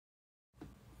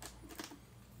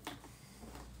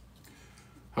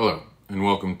Hello, and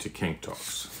welcome to Kink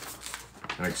Talks,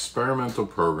 an experimental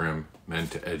program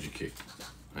meant to educate.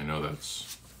 I know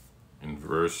that's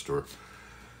inversed or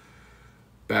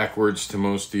backwards to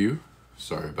most of you.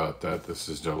 Sorry about that. This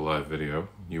is a live video.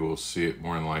 You will see it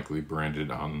more than likely branded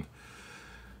on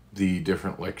the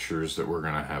different lectures that we're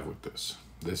going to have with this.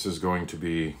 This is going to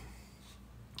be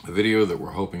a video that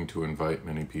we're hoping to invite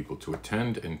many people to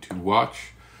attend and to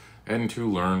watch and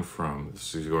to learn from.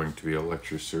 This is going to be a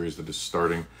lecture series that is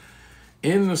starting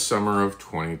in the summer of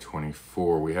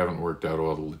 2024. We haven't worked out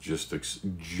all the logistics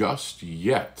just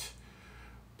yet,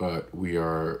 but we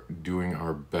are doing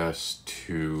our best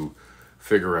to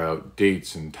figure out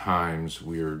dates and times.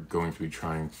 We are going to be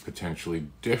trying potentially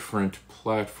different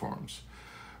platforms.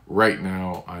 Right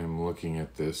now, I'm looking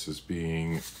at this as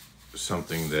being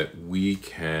something that we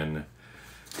can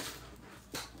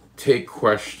take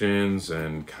questions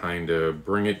and kind of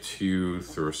bring it to you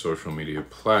through a social media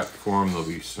platform. There'll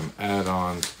be some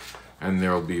add-ons, and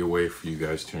there'll be a way for you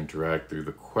guys to interact through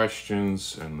the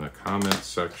questions and the comments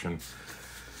section.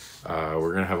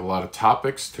 We're going to have a lot of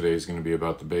topics. Today's going to be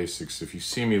about the basics. If you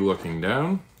see me looking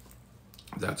down,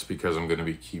 that's because I'm going to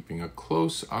be keeping a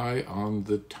close eye on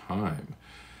the time.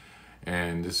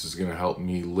 And this is going to help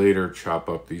me later chop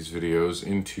up these videos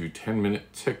into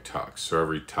 10-minute TikToks. So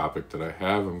every topic that I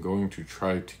have, I'm going to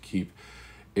try to keep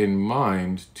in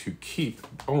mind to keep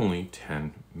only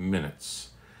 10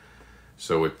 minutes.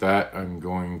 So with that, I'm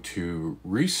going to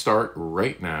restart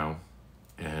right now.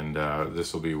 And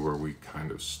this will be where we kind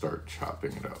of start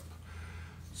chopping it up.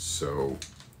 So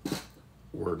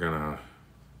we're going to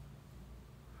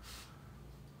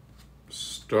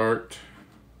start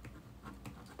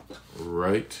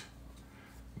right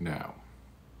now.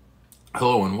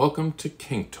 Hello and welcome to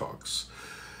Kink Talks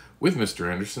with Mr.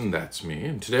 AnderSiN, that's me,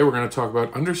 and today we're going to talk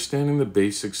about understanding the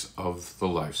basics of the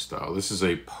lifestyle. This is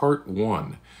a part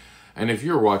 1, and if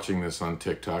you're watching this on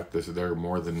TikTok, there are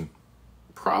more than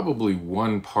probably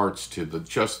parts to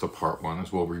just the part 1,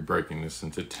 as we'll be breaking this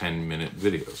into 10-minute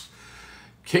videos.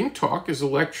 Kink Talk is a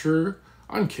lecture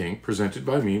on kink presented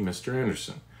by me, Mr.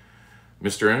 AnderSiN.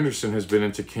 Mr. AnderSiN has been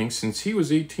into kink since he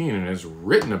was 18 and has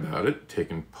written about it,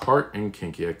 taken part in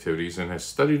kinky activities, and has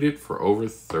studied it for over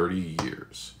 30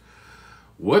 years.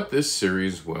 What this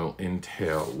series will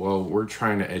entail? Well, we're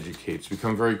trying to educate. It's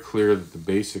become very clear that the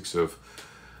basics of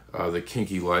the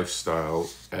kinky lifestyle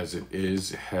as it is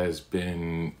has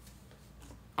been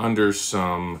under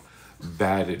some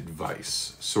bad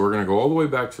advice. So we're going to go all the way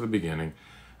back to the beginning,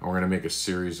 and we're going to make a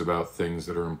series about things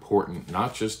that are important,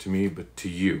 not just to me, but to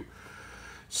you.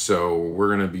 So we're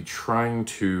going to be trying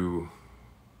to,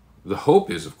 the hope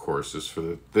is, of course, is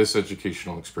for this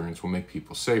educational experience will make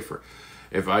people safer.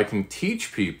 If I can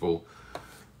teach people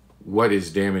what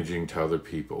is damaging to other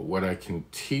people, what I can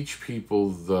teach people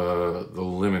the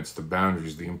limits, the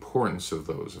boundaries, the importance of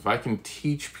those, if I can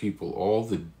teach people all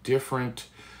the different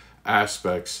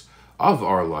aspects of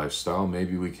our lifestyle,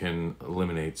 maybe we can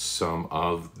eliminate some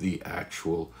of the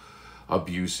actual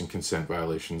abuse and consent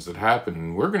violations that happen.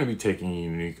 And we're going to be taking a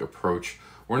unique approach.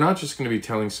 We're not just going to be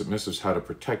telling submissives how to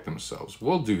protect themselves.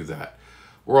 We'll do that.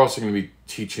 We're also going to be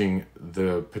teaching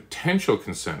the potential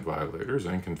consent violators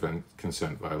and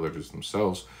consent violators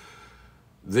themselves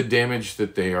the damage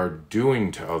that they are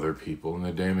doing to other people and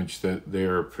the damage that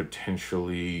they're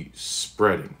potentially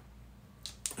spreading.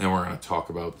 And we're going to talk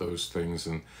about those things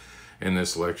in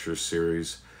this lecture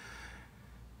series.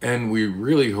 And we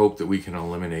really hope that we can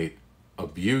eliminate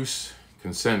abuse,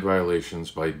 consent violations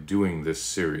by doing this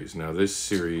series. Now, this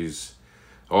series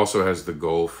also has the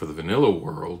goal for the vanilla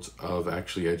world of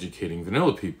actually educating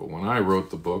vanilla people. When I wrote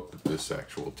the book that this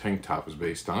actual tank top is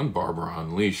based on, Barbara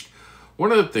Unleashed,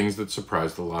 one of the things that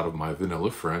surprised a lot of my vanilla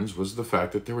friends was the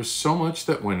fact that there was so much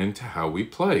that went into how we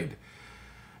played.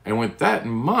 And with that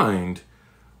in mind,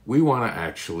 we want to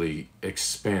actually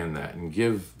expand that and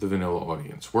give the vanilla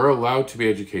audience. We're allowed to be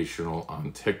educational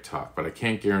on TikTok, but I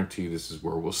can't guarantee this is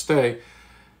where we'll stay.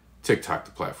 TikTok,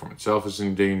 the platform itself, is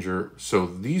in danger. So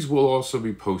these will also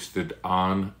be posted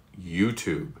on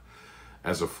YouTube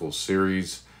as a full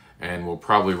series. And we'll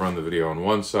probably run the video on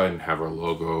one side and have our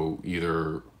logo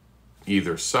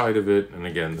either side of it. And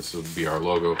again, this will be our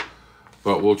logo.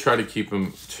 But we'll try to keep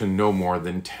them to no more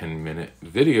than 10-minute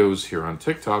videos here on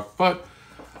TikTok. But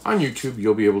on YouTube,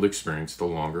 you'll be able to experience the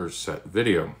longer set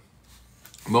video.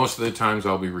 Most of the times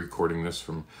I'll be recording this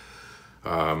from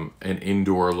an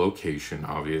indoor location,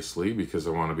 obviously, because I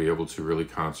want to be able to really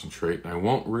concentrate. And I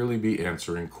won't really be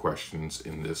answering questions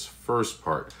in this first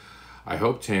part. I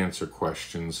hope to answer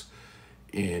questions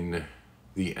in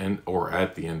the end or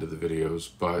at the end of the videos,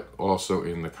 but also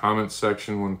in the comments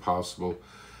section when possible,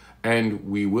 And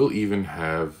we will even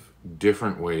have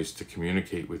different ways to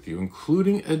communicate with you,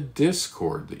 including a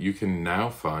Discord that you can now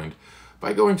find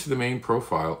by going to the main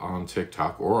profile on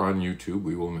TikTok or on YouTube.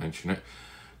 We will mention it.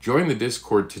 Join the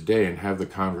Discord today and have the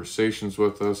conversations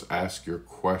with us, ask your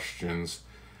questions,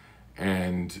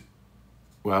 and,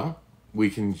 well, we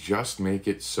can just make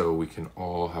it so we can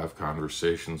all have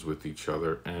conversations with each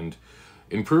other and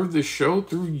improve the show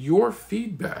through your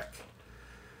feedback.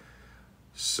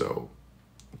 So,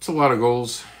 it's a lot of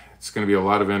goals. It's going to be a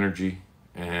lot of energy.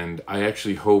 And I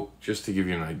actually hope, just to give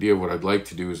you an idea, what I'd like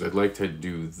to do is I'd like to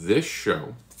do this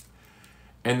show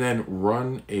and then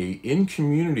run a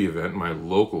in-community event, my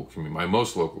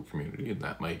most local community, and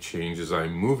that might change as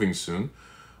I'm moving soon,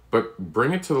 but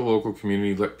bring it to the local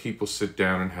community, let people sit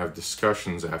down and have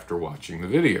discussions after watching the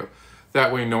video.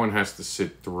 That way no one has to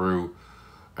sit through,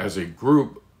 as a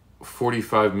group,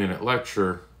 45-minute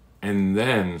lecture and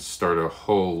then start a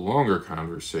whole longer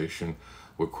conversation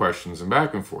with questions and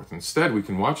back and forth. Instead, we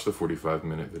can watch the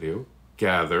 45-minute video,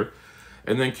 gather,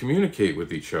 and then communicate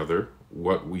with each other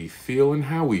what we feel and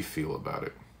how we feel about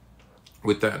it.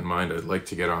 With that in mind, I'd like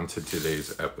to get on to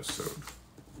today's episode.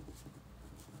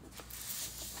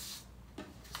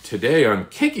 Today on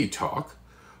Kinky Talk,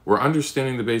 we're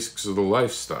understanding the basics of the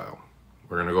lifestyle.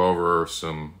 We're going to go over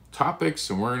some topics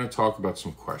and we're going to talk about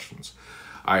some questions.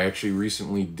 I actually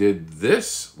recently did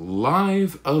this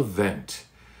live event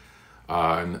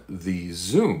on the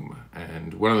Zoom,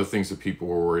 and one of the things that people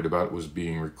were worried about was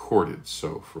being recorded.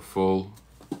 So for full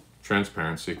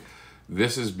transparency,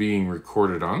 this is being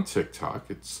recorded on TikTok.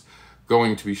 It's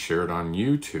going to be shared on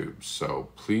YouTube, so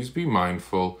please be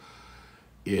mindful.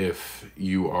 If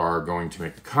you are going to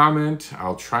make a comment,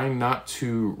 I'll try not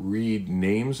to read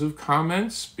names of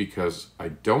comments because I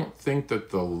don't think that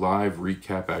the live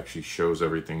recap actually shows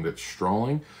everything that's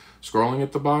scrolling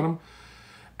at the bottom.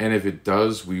 And if it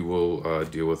does, we will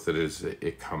deal with it as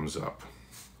it comes up.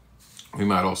 We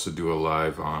might also do a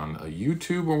live on a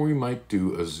YouTube, or we might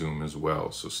do a Zoom as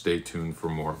well. So stay tuned for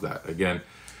more of that. Again,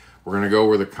 we're going to go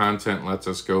where the content lets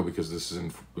us go because this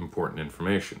is important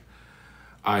information.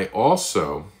 I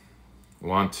also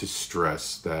want to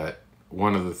stress that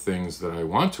one of the things that I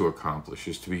want to accomplish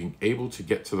is to be able to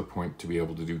get to the point to be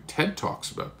able to do TED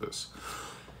Talks about this.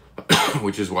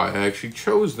 Which is why I actually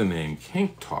chose the name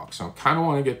Kink Talks. I kind of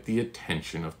want to get the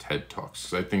attention of TED Talks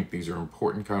because I think these are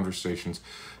important conversations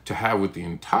to have with the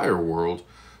entire world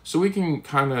so we can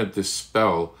kind of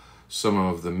dispel some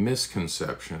of the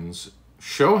misconceptions,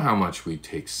 show how much we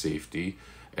take safety,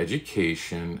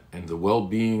 education, and the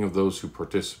well-being of those who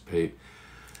participate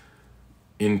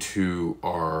into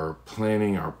our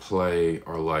planning, our play,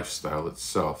 our lifestyle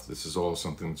itself. This is all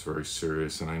something that's very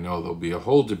serious, and I know there'll be a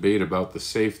whole debate about the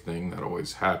safe thing that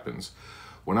always happens.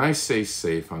 When I say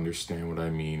safe, understand what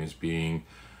I mean as being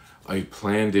a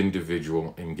planned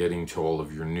individual and getting to all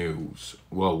of your news.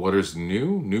 Well, what is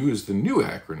new? New is the new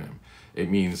acronym. It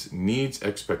means needs,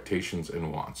 expectations,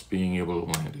 and wants. Being able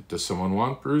to land it. Does someone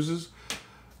want bruises?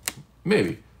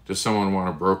 Maybe. Does someone want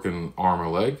a broken arm or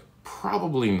leg?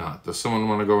 Probably not. Does someone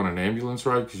want to go on an ambulance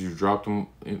ride because you dropped them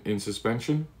in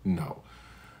suspension? No.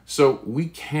 So we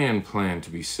can plan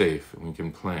to be safe, and we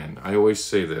can plan. I always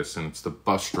say this, and it's the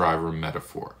bus driver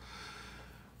metaphor.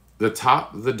 The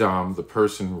top, the dom, the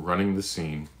person running the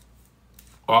scene,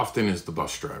 often is the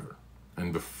bus driver.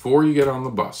 And before you get on the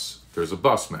bus, there's a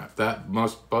bus map. That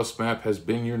bus map has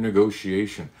been your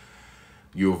negotiation.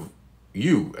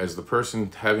 You, as the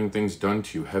person having things done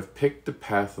to you, have picked the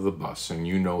path of the bus and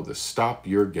you know the stop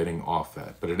you're getting off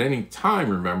at. But at any time,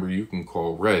 remember, you can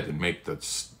call red and make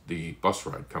the bus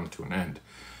ride come to an end.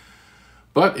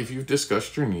 But if you've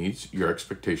discussed your needs, your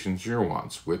expectations, your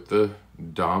wants with the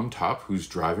dom top who's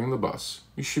driving the bus,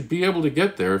 you should be able to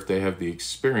get there if they have the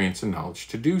experience and knowledge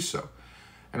to do so.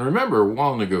 And remember,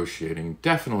 while negotiating,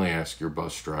 definitely ask your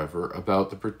bus driver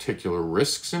about the particular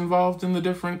risks involved in the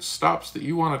different stops that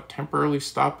you want to temporarily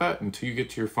stop at until you get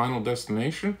to your final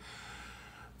destination,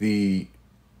 the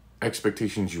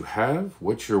expectations you have,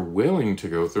 what you're willing to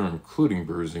go through, including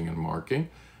bruising and marking,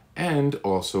 and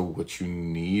also what you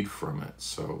need from it.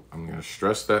 So I'm going to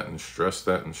stress that and stress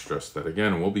that and stress that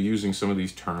again. And we'll be using some of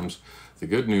these terms. The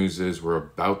good news is we're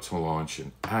about to launch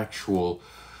an actual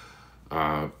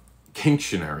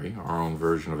Kinktionary, our own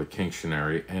version of a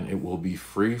Kinktionary, and it will be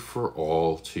free for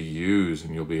all to use,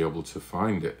 and you'll be able to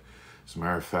find it. As a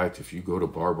matter of fact, if you go to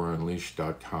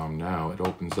barbaraunleashed.com now, it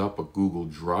opens up a Google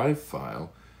Drive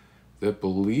file that,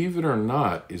 believe it or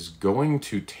not, is going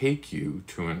to take you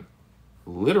to an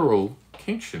literal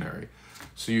Kinktionary.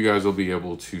 So you guys will be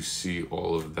able to see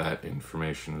all of that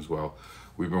information as well.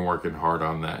 We've been working hard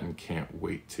on that and can't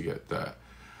wait to get that.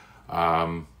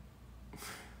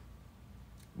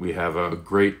 we have a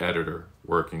great editor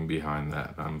working behind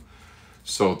that. I'm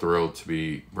so thrilled to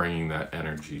be bringing that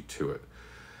energy to it.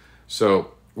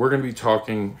 So we're going to be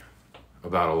talking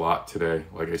about a lot today.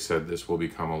 Like I said, this will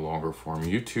become a longer form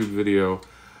YouTube video.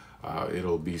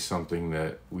 It'll be something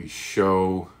that we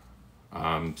show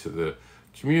to the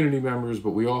community members, but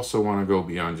we also want to go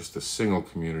beyond just a single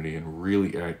community and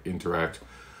really interact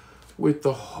with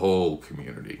the whole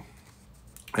community.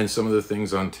 And some of the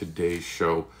things on today's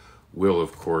show will,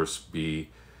 of course, be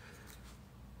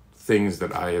things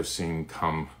that I have seen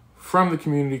come from the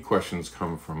community, questions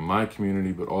come from my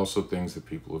community, but also things that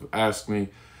people have asked me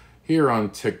here on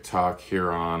TikTok, here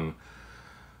on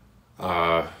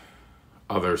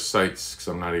other sites, because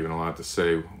I'm not even allowed to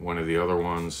say one of the other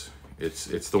ones.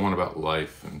 It's the one about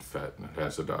life and fet, and it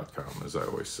has a .com, as I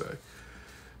always say.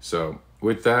 So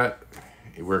with that,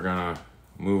 we're going to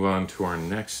move on to our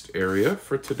next area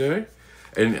for today.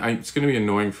 And it's going to be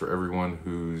annoying for everyone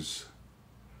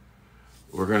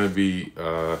we're going to be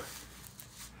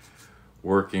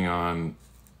working on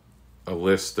a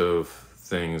list of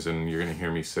things, and you're going to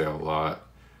hear me say a lot.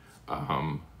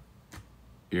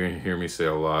 You're going to hear me say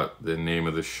a lot, the name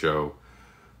of the show.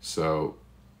 So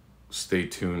stay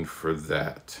tuned for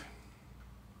that.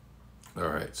 All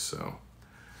right, so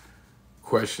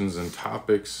questions and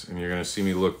topics, and you're going to see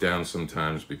me look down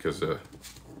sometimes because of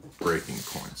breaking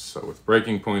points. So with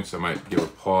breaking points, I might give a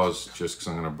pause just because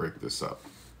I'm going to break this up.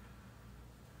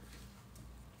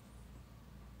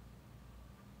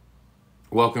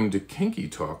 Welcome to Kinky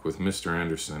Talk with Mister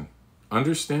AnderSiN,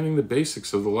 understanding the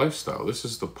basics of the lifestyle. This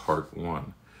is the part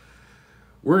 1.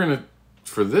 We're going to,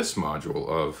 for this module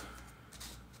of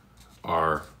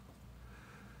our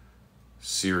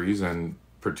series, and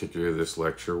particularly this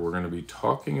lecture, we're going to be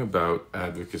talking about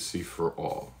advocacy for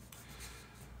all.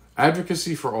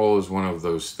 Advocacy for all is one of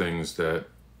those things that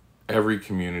every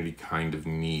community kind of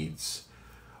needs.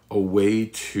 A way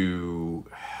to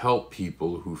help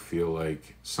people who feel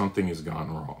like something has gone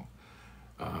wrong.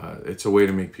 It's a way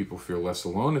to make people feel less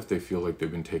alone if they feel like they've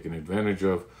been taken advantage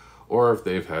of, or if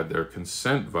they've had their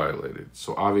consent violated.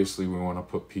 So obviously we want to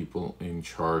put people in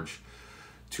charge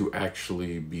to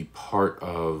actually be part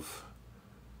of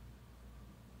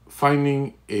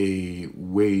finding a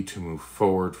way to move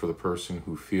forward for the person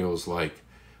who feels like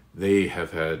they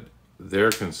have had their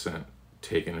consent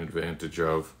taken advantage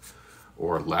of,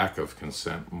 or lack of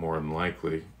consent, more than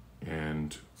likely.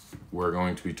 And we're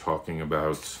going to be talking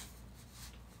about,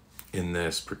 in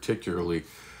this particularly,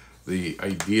 the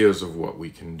ideas of what we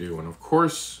can do. And of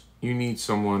course, you need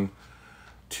someone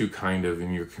to kind of,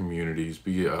 in your communities,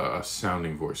 be a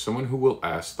sounding voice, someone who will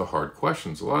ask the hard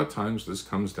questions. A lot of times this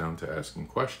comes down to asking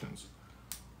questions.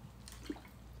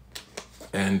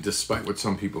 And despite what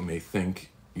some people may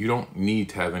think, you don't need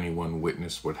to have anyone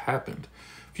witness what happened.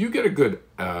 If you get a good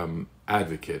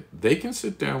advocate, they can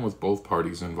sit down with both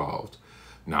parties involved,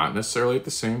 not necessarily at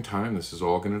the same time. This is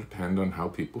all going to depend on how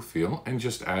people feel, and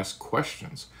just ask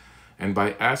questions. And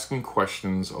by asking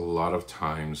questions, a lot of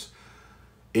times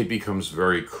it becomes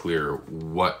very clear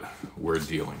what we're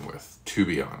dealing with, to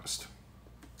be honest.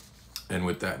 And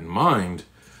with that in mind,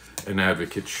 an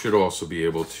advocate should also be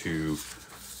able to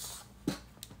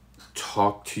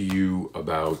talk to you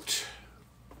about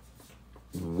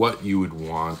what you would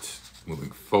want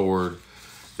moving forward.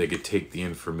 They could take the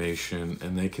information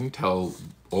and they can tell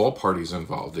all parties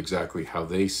involved exactly how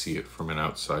they see it from an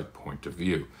outside point of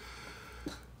view.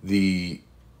 The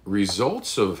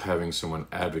results of having someone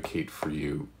advocate for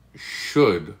you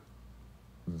should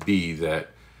be that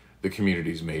the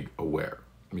community is made aware,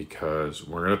 because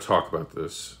we're going to talk about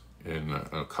this in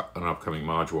an upcoming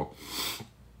module,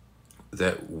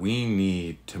 that we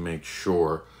need to make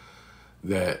sure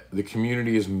that the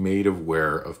community is made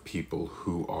aware of people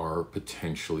who are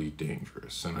potentially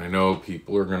dangerous. And I know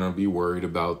people are going to be worried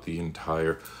about the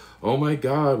entire, oh my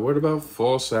God, what about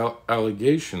false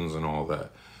allegations and all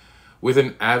that? With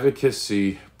an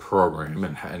advocacy program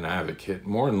and an advocate,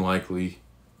 more than likely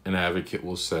an advocate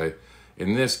will say,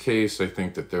 in this case, I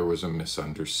think that there was a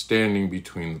misunderstanding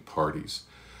between the parties.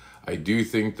 I do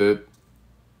think that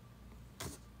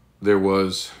there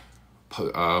was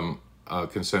a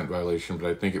consent violation, but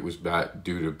I think it was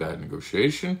due to bad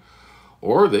negotiation.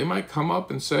 Or they might come up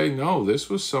and say, no, this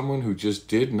was someone who just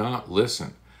did not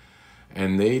listen.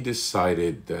 And they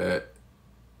decided that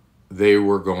they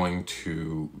were going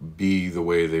to be the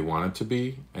way they wanted to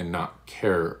be and not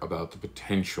care about the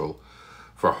potential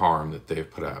for harm that they've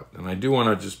put out. And I do want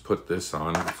to just put this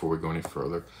on before we go any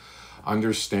further.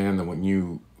 Understand that when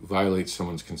you violate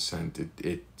someone's consent,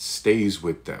 it stays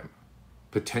with them,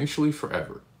 potentially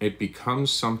forever. It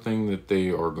becomes something that they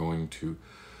are going to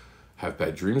have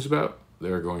bad dreams about.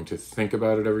 They're going to think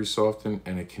about it every so often,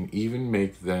 and it can even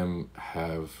make them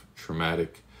have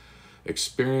traumatic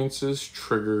experiences,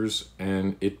 triggers,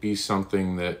 and it be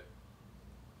something that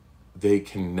they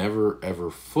can never ever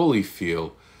fully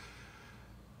feel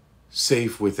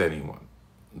safe with anyone.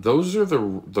 Those are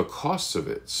the costs of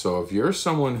it. So if you're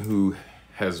someone who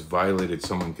has violated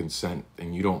someone's consent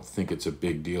and you don't think it's a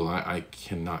big deal, I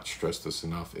cannot stress this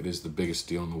enough. It is the biggest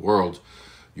deal in the world.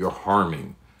 You're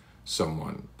harming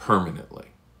someone permanently.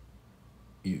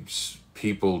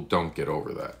 People don't get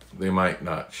over that. They might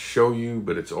not show you,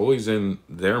 but it's always in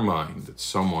their mind that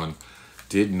someone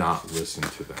did not listen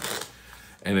to them.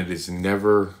 And it is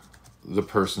never the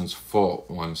person's fault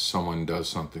when someone does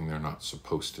something they're not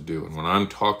supposed to do. And when I'm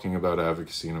talking about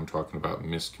advocacy and I'm talking about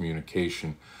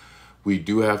miscommunication, we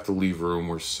do have to leave room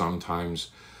where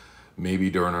sometimes, maybe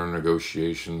during our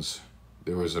negotiations,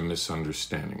 there was a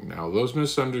misunderstanding. Now, those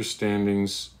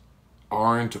misunderstandings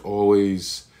aren't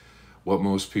always what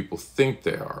most people think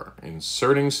they are.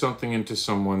 Inserting something into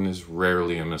someone is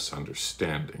rarely a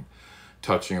misunderstanding.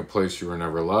 Touching a place you were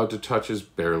never allowed to touch is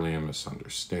barely a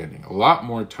misunderstanding. A lot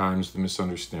more times, the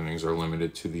misunderstandings are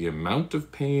limited to the amount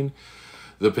of pain,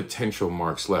 the potential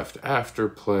marks left after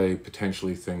play,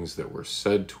 potentially things that were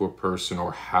said to a person,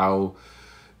 or how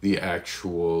the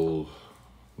actual,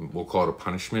 we'll call it a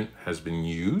punishment, has been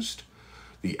used,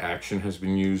 the action has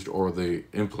been used, or the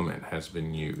implement has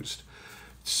been used.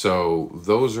 So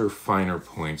those are finer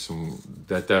points, and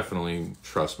that definitely,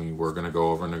 trust me, we're going to go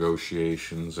over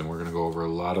negotiations, and we're going to go over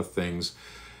a lot of things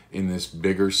in this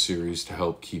bigger series to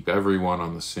help keep everyone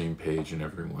on the same page and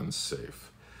everyone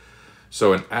safe.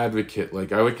 So an advocate,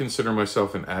 like I would consider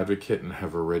myself an advocate and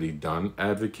have already done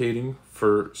advocating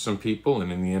for some people,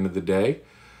 and in the end of the day,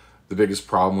 the biggest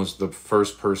problem was the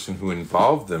first person who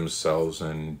involved themselves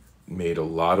and made a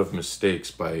lot of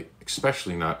mistakes by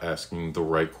especially not asking the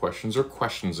right questions or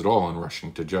questions at all and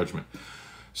rushing to judgment.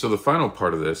 So the final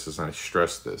part of this, as I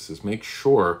stress this, is make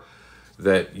sure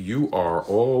that you are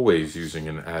always using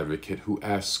an advocate who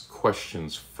asks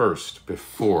questions first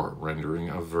before rendering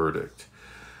a verdict.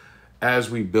 As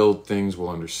we build things, we'll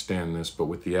understand this, but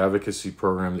with the advocacy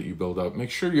program that you build up,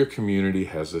 make sure your community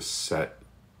has a set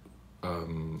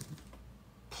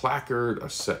placard, a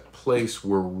set place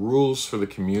where rules for the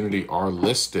community are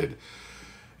listed.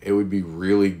 It would be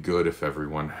really good if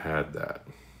everyone had that.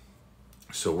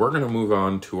 So we're going to move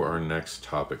on to our next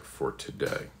topic for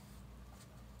today.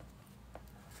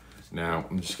 Now,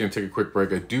 I'm just going to take a quick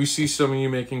break. I do see some of you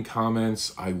making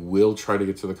comments. I will try to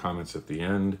get to the comments at the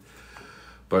end.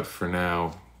 But for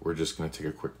now, we're just going to take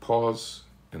a quick pause,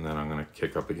 and then I'm going to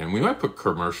kick up again. We might put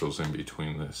commercials in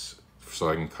between this so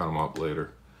I can cut them up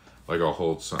later. Like I'll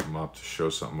hold something up to show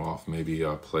something off, maybe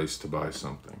a place to buy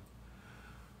something.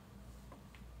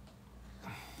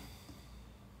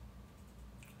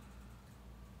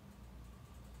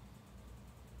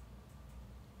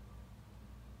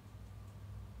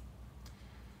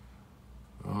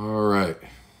 All right.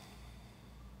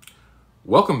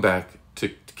 Welcome back to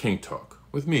Kink Talk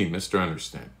with me, Mister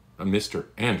AnderSiN.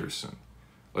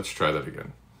 Let's try that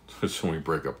again. Just when we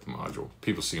break up the module.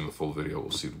 People seeing the full video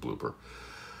will see the blooper.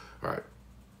 All right.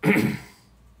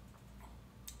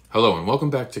 Hello and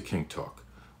welcome back to Kink Talk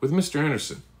with Mister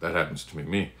AnderSiN. That happens to be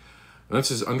me. And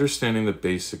this is Understanding the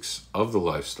Basics of the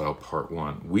Lifestyle Part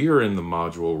 1. We are in the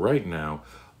module right now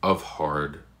of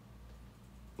hard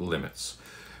limits.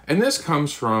 And this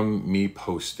comes from me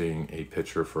posting a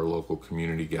picture for a local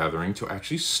community gathering to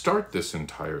actually start this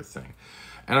entire thing.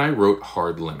 And I wrote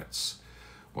hard limits.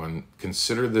 One,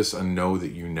 consider this a no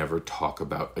that you never talk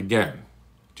about again.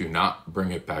 Do not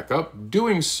bring it back up.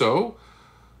 Doing so,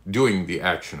 doing the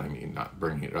action, I mean, not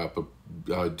bringing it up,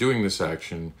 but doing this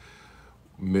action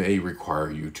may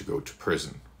require you to go to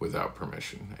prison without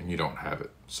permission, and you don't have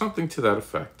it. Something to that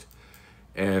effect.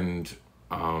 And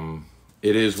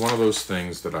it is one of those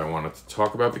things that I wanted to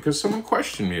talk about because someone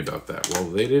questioned me about that. Well,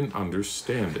 they didn't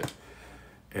understand it.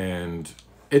 And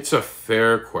it's a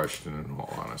fair question in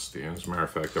all honesty. And as a matter of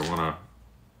fact, I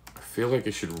feel like I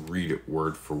should read it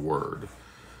word for word.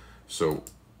 So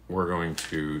we're going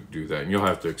to do that. And you'll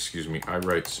have to excuse me. I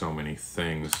write so many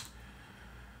things.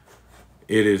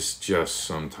 It is just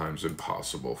sometimes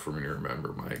impossible for me to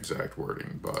remember my exact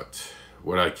wording. But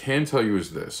what I can tell you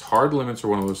is this. Hard limits are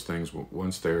one of those things,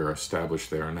 once they're established,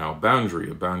 they are now a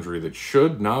boundary that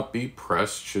should not be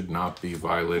pressed, should not be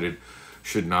violated,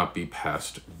 should not be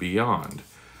passed beyond.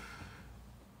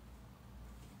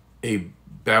 A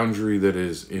boundary that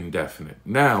is indefinite.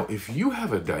 Now, if you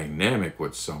have a dynamic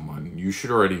with someone, you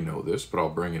should already know this, but I'll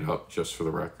bring it up just for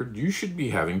the record. You should be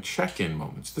having check-in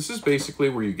moments. This is basically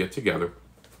where you get together,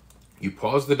 you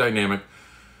pause the dynamic,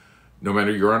 no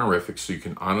matter your honorific, so you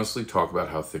can honestly talk about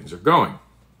how things are going.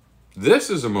 This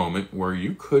is a moment where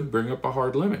you could bring up a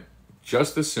hard limit,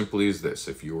 just as simply as this.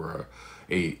 If you were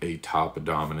a top, a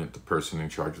dominant, the person in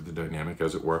charge of the dynamic,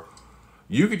 as it were,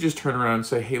 you could just turn around and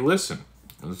say, hey, listen,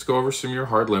 let's go over some of your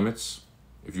hard limits.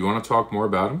 If you want to talk more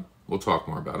about them, we'll talk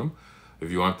more about them.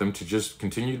 If you want them to just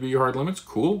continue to be your hard limits,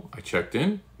 cool, I checked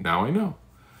in, now I know.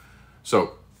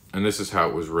 So, and this is how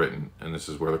it was written, and this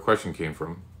is where the question came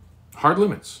from. Hard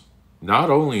limits. Not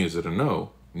only is it a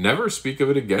no, never speak of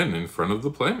it again in front of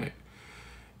the playmate.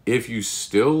 If you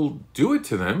still do it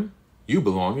to them, you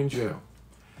belong in jail.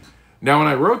 Now, when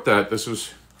I wrote that, this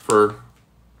was for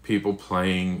people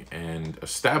playing and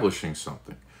establishing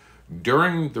something.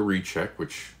 During the recheck,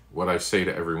 which what I say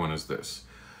to everyone is this.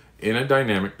 In a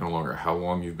dynamic, no longer how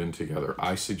long you've been together,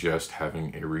 I suggest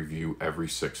having a review every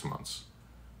 6 months.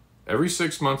 Every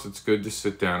 6 months, it's good to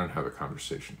sit down and have a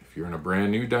conversation. If you're in a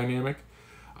brand new dynamic,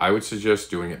 I would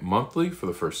suggest doing it monthly for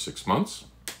the first 6 months.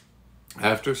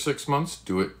 After 6 months,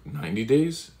 do it 90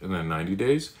 days and then 90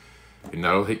 days. And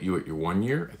that'll hit you at your 1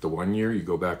 year. At the 1 year, you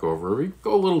go back over,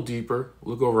 go a little deeper,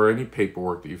 look over any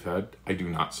paperwork that you've had. I do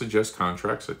not suggest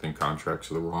contracts. I think contracts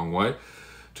are the wrong way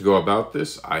to go about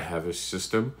this. I have a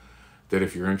system that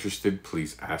if you're interested,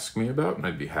 please ask me about, and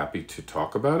I'd be happy to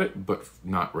talk about it, but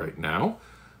not right now.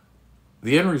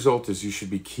 The end result is you should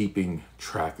be keeping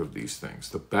track of these things.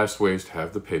 The best way is to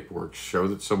have the paperwork, show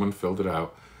that someone filled it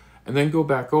out, and then go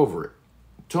back over it.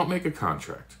 Don't make a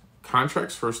contract.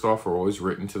 Contracts, first off, are always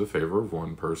written to the favor of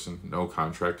one person. No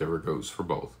contract ever goes for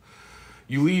both.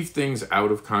 You leave things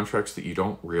out of contracts that you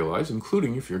don't realize,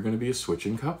 including if you're going to be a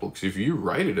switching couple. Because if you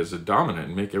write it as a dominant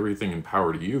and make everything in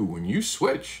power to you, when you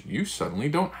switch, you suddenly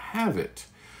don't have it.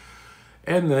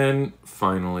 And then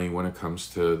finally, when it comes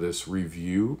to this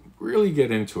review, really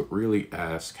get into it, really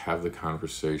ask, have the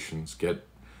conversations, get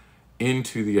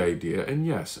into the idea, and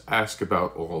yes, ask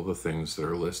about all the things that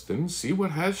are listed and see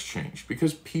what has changed,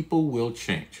 because people will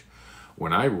change.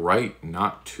 When I write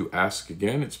not to ask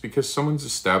again, it's because someone's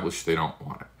established they don't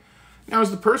want it. Now,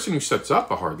 as the person who sets up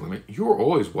a hard limit, you're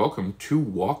always welcome to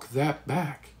walk that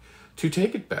back, to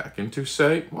take it back, and to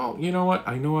say, well, you know what,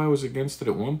 I know I was against it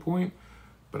at one point,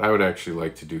 but I would actually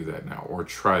like to do that now, or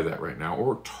try that right now,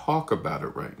 or talk about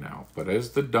it right now. But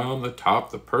as the dom, the top,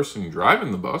 the person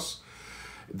driving the bus,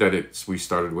 that we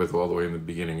started with all the way in the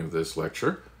beginning of this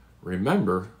lecture,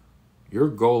 remember, your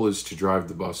goal is to drive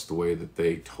the bus the way that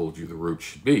they told you the route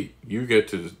should be. You get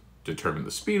to determine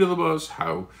the speed of the bus,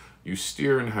 how you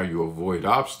steer, and how you avoid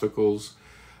obstacles.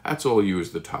 That's all you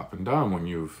as the top and dom when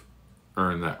you've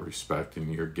earned that respect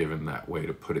and you're given that way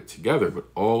to put it together. But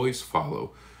always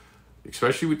follow,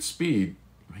 especially with speed,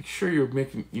 make sure you're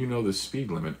making, the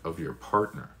speed limit of your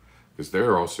partner, because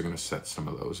they're also going to set some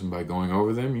of those. And by going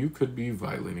over them, you could be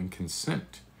violating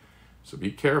consent. So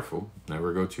be careful,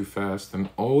 never go too fast, and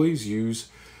always use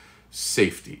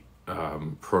safety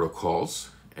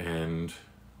protocols and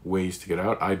ways to get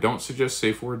out. I don't suggest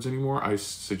safe words anymore. I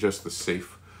suggest the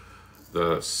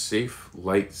safe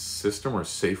light system, or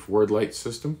safe word light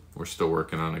system. We're still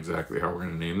working on exactly how we're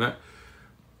going to name that.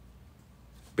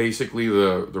 Basically,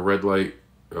 the red light,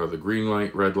 the green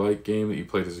light, red light game that you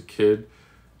played as a kid.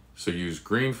 So use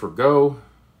green for go,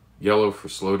 yellow for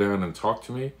slow down and talk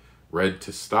to me, red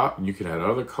to stop, and you can add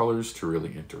other colors to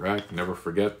really interact. Never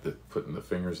forget that putting the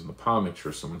fingers in the palm, make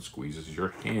sure someone squeezes your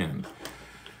hand.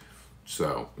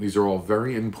 So these are all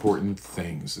very important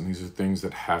things, and these are things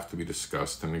that have to be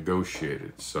discussed and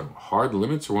negotiated. So hard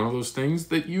limits are one of those things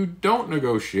that you don't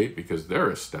negotiate because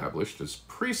they're established as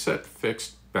preset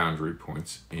fixed boundary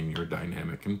points in your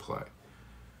dynamic and play.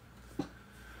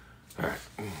 All right.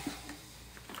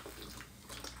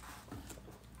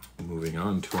 Moving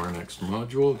on to our next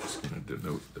module, just going to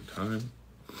denote the time.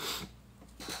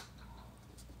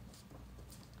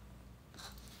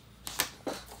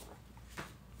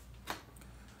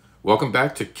 Welcome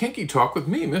back to Kinky Talk with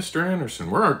me, Mr.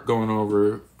 Anderson. We're going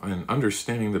over and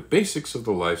understanding the basics of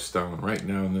the lifestyle, and right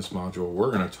now in this module,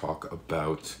 we're going to talk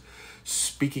about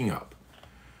speaking up.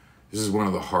 This is one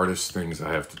of the hardest things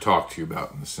I have to talk to you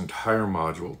about in this entire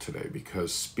module today,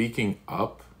 because speaking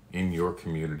up in your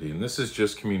community, and this is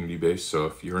just community-based, so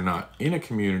if you're not in a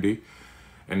community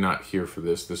and not here for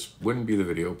this, this wouldn't be the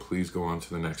video. Please go on to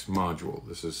the next module.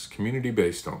 This is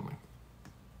community-based only.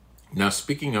 Now,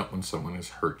 speaking up when someone has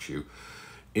hurt you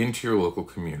into your local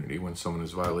community, when someone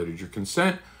has violated your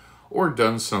consent or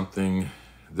done something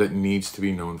that needs to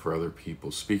be known for other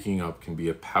people, speaking up can be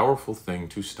a powerful thing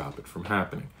to stop it from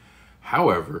happening.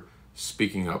 However,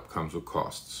 speaking up comes with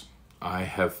costs. I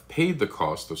have paid the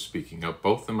cost of speaking up,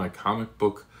 both in my comic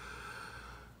book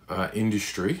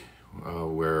industry,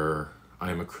 where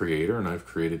I'm a creator and I've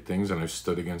created things and I've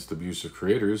stood against abusive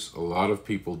creators. A lot of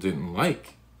people didn't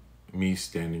like me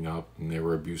standing up and they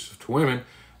were abusive to women,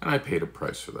 and I paid a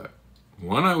price for that.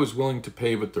 One I was willing to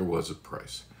pay, but there was a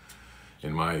price.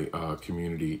 In my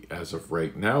community, as of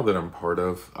right now that I'm part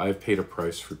of, I've paid a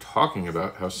price for talking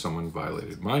about how someone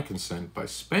violated my consent by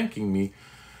spanking me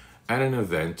at an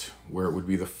event where it would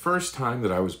be the first time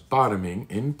that I was bottoming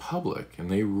in public,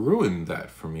 and they ruined that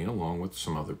for me along with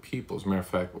some other people. As a matter of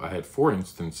fact, I had 4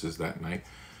 instances that night.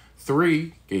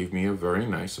 3 gave me a very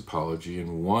nice apology,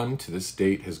 and 1 to this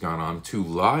date has gone on to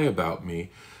lie about me,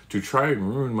 to try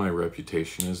and ruin my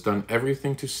reputation, has done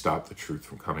everything to stop the truth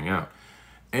from coming out.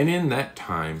 And in that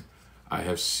time, I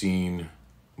have seen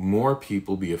more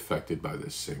people be affected by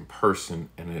this same person,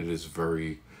 and it is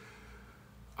very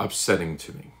upsetting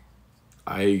to me.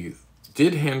 I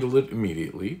did handle it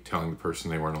immediately, telling the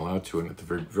person they weren't allowed to, and at the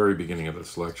very, very beginning of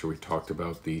this lecture, we talked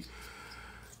about the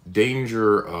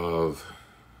danger of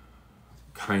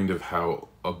kind of how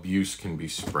abuse can be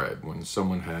spread. When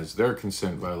someone has their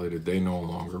consent violated, they no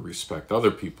longer respect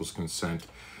other people's consent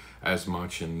as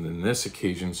much. And in this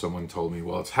occasion, someone told me,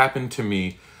 well, it's happened to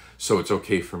me, so it's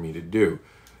okay for me to do.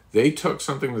 They took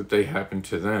something that they happened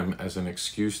to them as an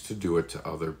excuse to do it to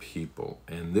other people.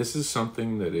 And this is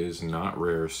something that is not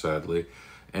rare, sadly,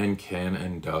 and can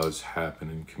and does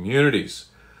happen in communities.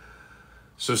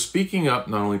 So speaking up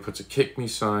not only puts a kick me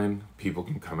sign, people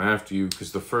can come after you,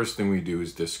 because the first thing we do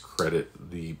is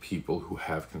discredit the people who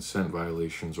have consent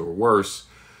violations or worse,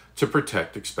 to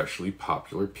protect especially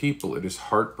popular people. It is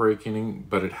heartbreaking,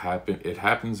 but it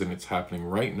happens, and it's happening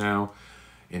right now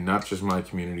in not just my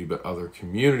community, but other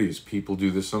communities. People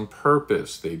do this on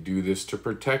purpose. They do this to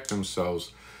protect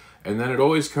themselves. And then it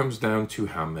always comes down to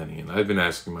how many. And I've been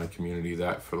asking my community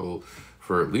that for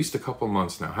at least a couple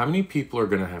months now. How many people are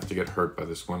going to have to get hurt by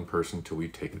this one person till we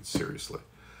take it seriously?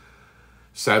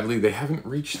 Sadly, they haven't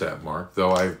reached that mark,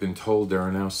 though I've been told there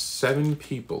are now 7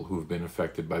 people who have been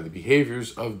affected by the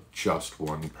behaviors of just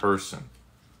one person.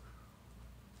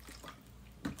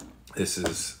 This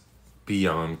is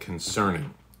beyond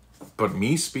concerning. But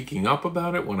me speaking up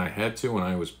about it when I had to, when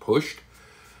I was pushed,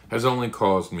 has only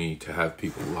caused me to have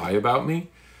people lie about me,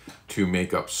 to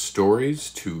make up stories,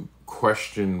 to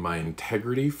question my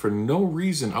integrity for no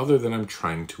reason other than I'm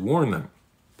trying to warn them.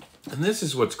 And this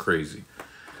is what's crazy.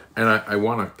 And I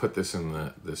want to put this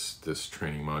in this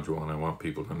training module, and I want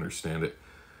people to understand it.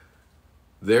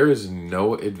 There is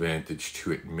no advantage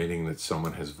to admitting that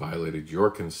someone has violated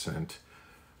your consent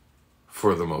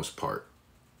for the most part.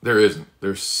 There isn't.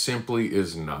 There simply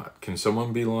is not. Can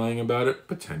someone be lying about it?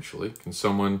 Potentially. Can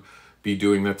someone be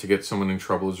doing that to get someone in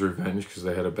trouble as revenge because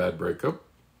they had a bad breakup?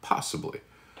 Possibly.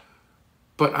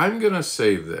 But I'm going to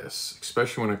say this,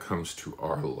 especially when it comes to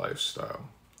our lifestyle.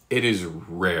 It is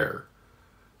rare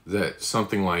that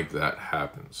something like that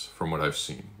happens, from what I've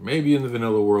seen. Maybe in the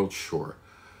vanilla world, sure.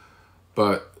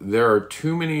 But there are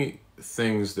too many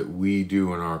things that we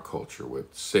do in our culture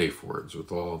with safe words,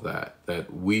 with all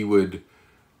that we would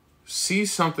see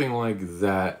something like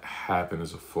that happen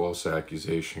as a false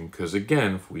accusation. Because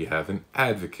again, if we have an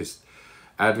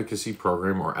advocacy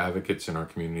program or advocates in our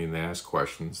community and they ask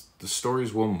questions, the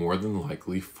stories will more than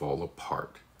likely fall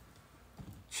apart.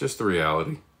 It's just the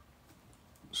reality.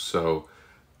 So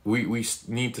we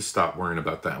need to stop worrying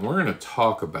about that. And we're going to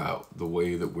talk about the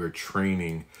way that we're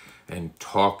training and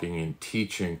talking and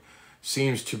teaching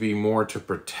seems to be more to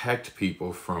protect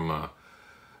people from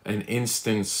an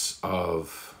instance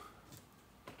of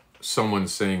someone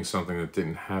saying something that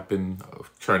didn't happen, of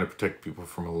trying to protect people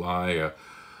from a lie,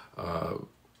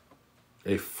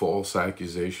 a false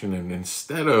accusation, and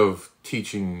instead of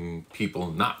teaching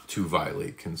people not to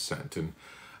violate consent and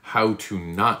how to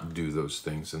not do those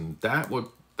things. And that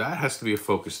has to be a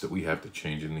focus that we have to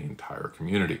change in the entire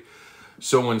community.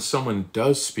 So when someone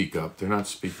does speak up, they're not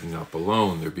speaking up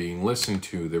alone. They're being listened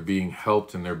to, they're being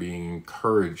helped, and they're being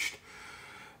encouraged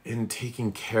and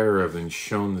taken care of and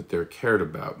shown that they're cared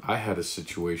about. I had a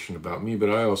situation about me, but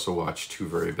I also watched 2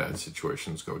 very bad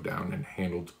situations go down and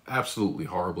handled absolutely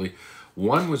horribly.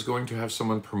 One was going to have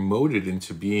someone promoted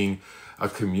into being a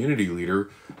community leader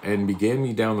and began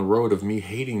me down the road of me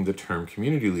hating the term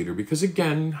community leader, because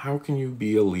again, how can you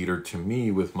be a leader to me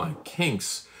with my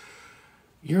kinks?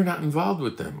 You're not involved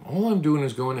with them. All I'm doing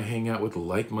is going to hang out with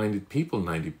like-minded people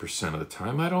 90% of the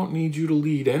time. I don't need you to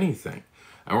lead anything.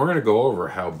 And we're going to go over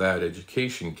how bad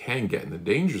education can get and the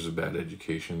dangers of bad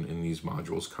education in these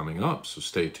modules coming up. So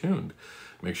stay tuned.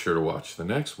 Make sure to watch the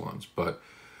next ones. But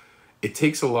it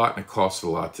takes a lot and it costs a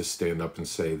lot to stand up and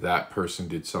say that person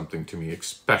did something to me,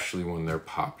 especially when they're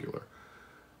popular.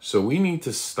 So we need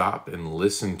to stop and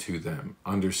listen to them,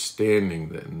 understanding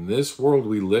that in this world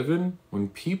we live in, when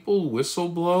people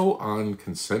whistleblow on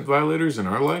consent violators in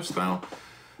our lifestyle,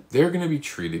 they're going to be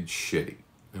treated shitty.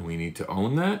 And we need to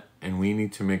own that, and we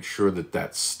need to make sure that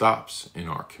that stops in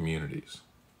our communities.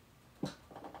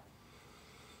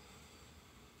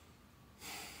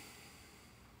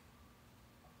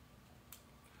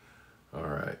 All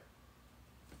right.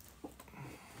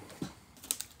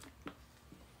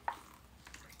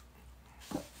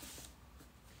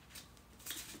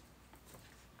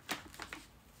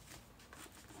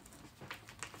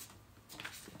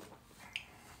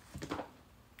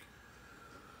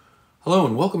 Hello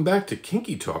and welcome back to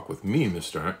Kinky Talk with me,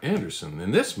 Mr. AnderSiN.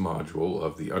 In this module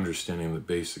of the Understanding the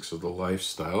Basics of the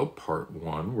Lifestyle, Part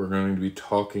 1, we're going to be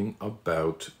talking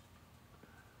about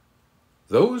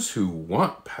those who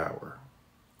want power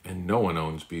and no one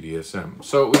owns BDSM.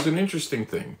 So it was an interesting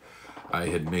thing. I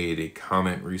had made a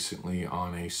comment recently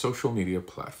on a social media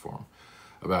platform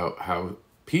about how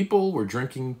people were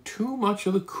drinking too much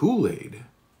of the Kool-Aid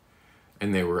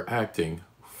and they were acting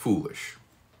foolish.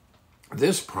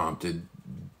 This prompted,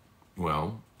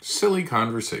 well, silly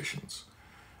conversations,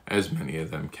 as many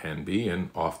of them can be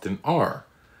and often are.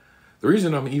 The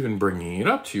reason I'm even bringing it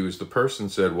up to you is the person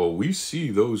said, well, we see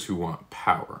those who want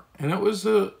power. And it was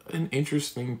an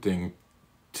interesting thing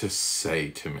to say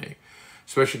to me,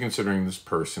 especially considering this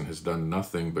person has done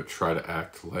nothing but try to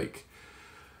act like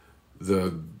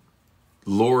the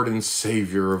Lord and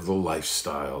Savior of the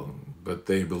lifestyle, but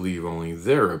they believe only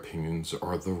their opinions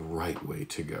are the right way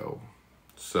to go.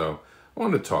 So I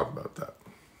want to talk about that.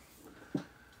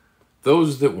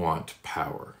 Those that want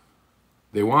power.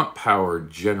 They want power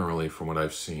generally, from what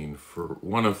I've seen, for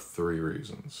one of three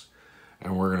reasons.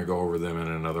 And we're going to go over them in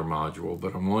another module,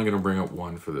 but I'm only going to bring up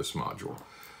one for this module.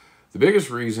 The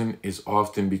biggest reason is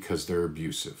often because they're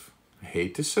abusive. I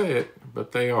hate to say it,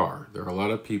 but they are. There are a lot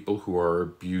of people who are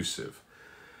abusive.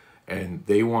 And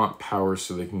they want power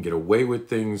so they can get away with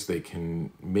things. They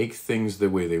can make things the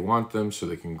way they want them, so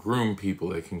they can groom people.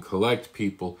 They can collect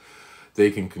people.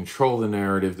 They can control the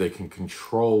narrative. They can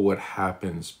control what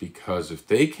happens, because if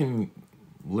they can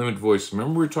limit voice,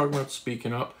 remember we were talking about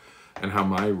speaking up and how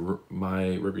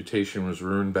my reputation was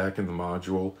ruined back in the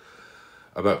module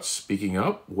about speaking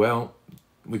up? Well,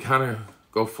 we kind of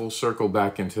go full circle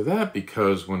back into that,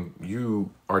 because when you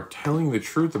are telling the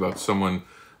truth about someone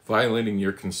violating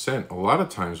your consent, a lot of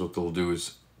times what they'll do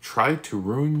is try to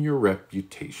ruin your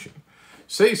reputation.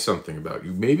 Say something about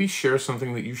you. Maybe share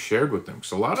something that you shared with them.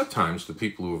 Because a lot of times the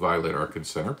people who violate our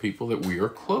consent are people that we are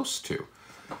close to.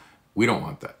 We don't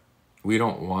want that. We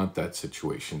don't want that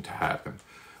situation to happen.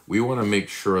 We want to make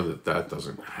sure that that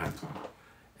doesn't happen.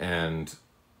 And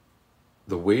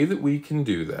the way that we can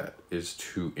do that is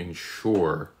to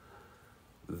ensure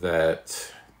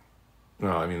that,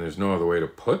 well, I mean, there's no other way to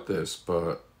put this,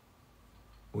 but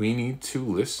we need to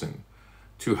listen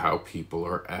to how people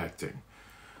are acting.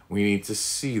 We need to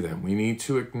see them. We need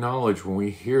to acknowledge when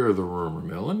we hear the rumor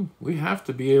mill, and we have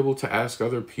to be able to ask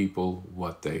other people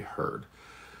what they heard.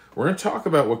 We're going to talk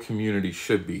about what community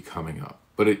should be coming up,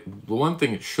 but the one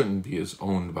thing it shouldn't be is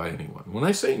owned by anyone. When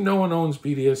I say no one owns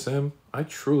BDSM, I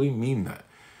truly mean that.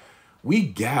 We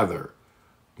gather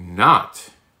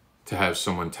not to have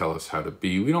someone tell us how to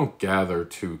be. We don't gather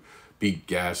to be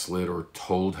gaslit or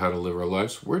told how to live our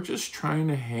lives. We're just trying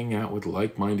to hang out with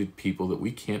like-minded people that we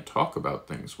can't talk about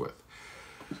things with.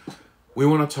 We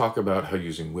want to talk about how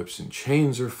using whips and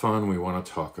chains are fun. We want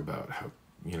to talk about how,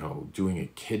 doing a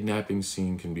kidnapping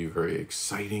scene can be very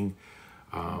exciting.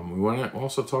 We want to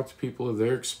also talk to people of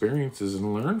their experiences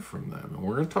and learn from them. And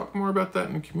we're going to talk more about that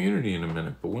in the community in a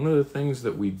minute. But one of the things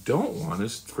that we don't want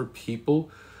is for people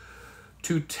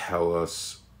to tell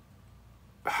us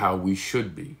how we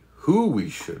should be, who we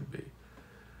should be,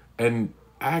 and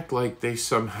act like they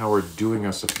somehow are doing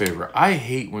us a favor. I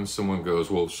hate when someone goes,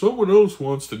 well, if someone else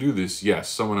wants to do this, yes,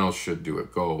 someone else should do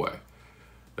it. Go away.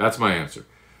 That's my answer.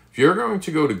 If you're going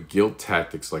to go to guilt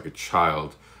tactics like a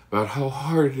child about how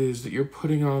hard it is that you're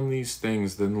putting on these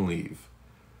things, then leave.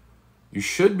 You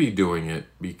should be doing it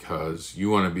because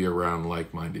you want to be around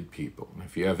like-minded people. And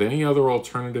if you have any other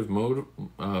alternative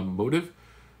motive,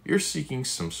 you're seeking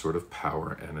some sort of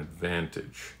power and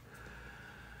advantage.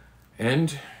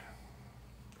 And,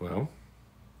 well,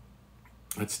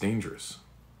 that's dangerous.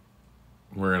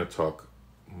 We're going to talk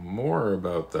more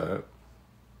about that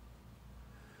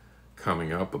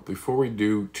coming up. But before we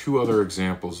do, two other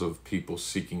examples of people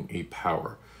seeking a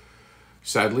power.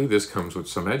 Sadly, this comes with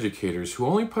some educators who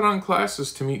only put on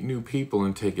classes to meet new people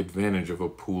and take advantage of a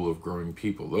pool of growing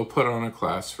people. They'll put on a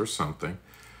class for something.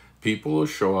 People will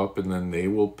show up and then they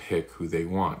will pick who they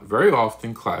want. Very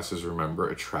often classes, remember,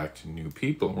 attract new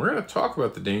people. And we're going to talk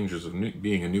about the dangers of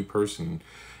being a new person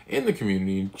in the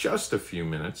community in just a few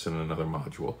minutes in another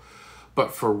module.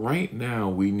 But for right now,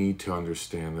 we need to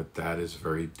understand that that is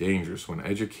very dangerous when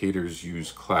educators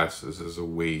use classes as a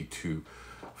way to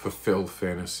fulfill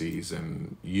fantasies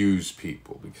and use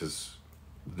people, because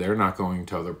they're not going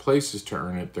to other places to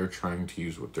earn it. They're trying to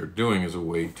use what they're doing as a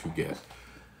way to get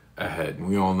ahead. And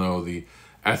we all know the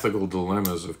ethical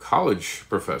dilemmas of college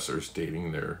professors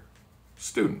dating their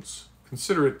students.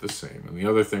 Consider it the same. And the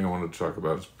other thing I wanted to talk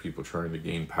about is people trying to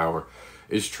gain power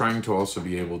is trying to also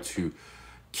be able to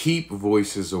keep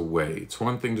voices away. It's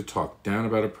one thing to talk down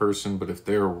about a person, but if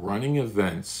they're running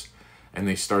events and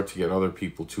they start to get other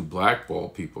people to blackball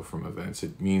people from events,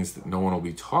 it means that no one will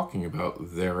be talking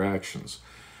about their actions.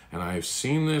 And I've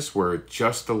seen this where it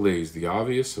just delays the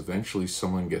obvious. Eventually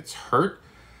someone gets hurt,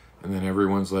 and then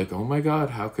everyone's like, oh my God,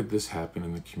 how could this happen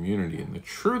in the community? And the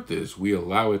truth is, we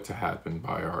allow it to happen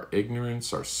by our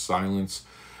ignorance, our silence,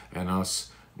 and us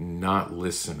not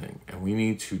listening. And we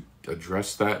need to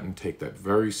address that and take that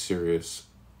very serious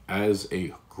as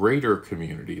a greater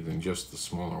community than just the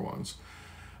smaller ones,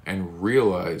 and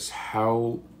realize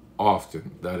how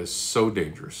often that is so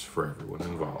dangerous for everyone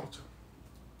involved.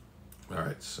 All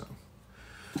right, so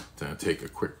I'm going to take a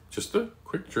quick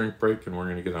drink break, and we're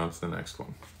going to get on to the next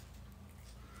one.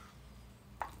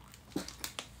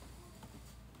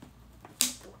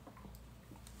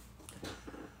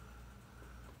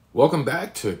 Welcome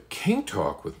back to Kink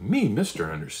Talk with me, Mister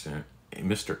AnderSiN.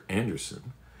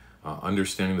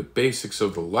 Understanding the basics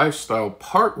of the lifestyle,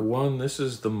 part 1. This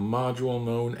is the module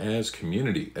known as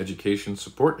community, education,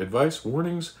 support, advice,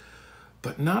 warnings,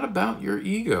 but not about your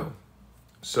ego.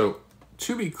 So,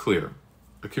 to be clear,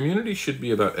 a community should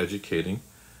be about educating,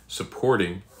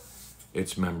 supporting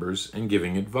its members, and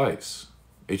giving advice.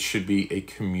 It should be a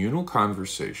communal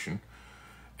conversation,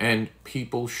 and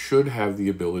people should have the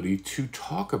ability to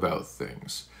talk about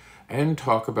things and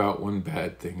talk about when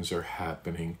bad things are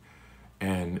happening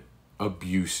and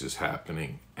abuse is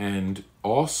happening, and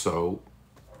also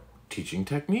teaching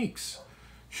techniques.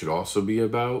 Should also be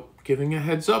about giving a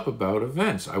heads up about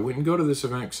events. I wouldn't go to this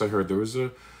event because I heard there was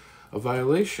a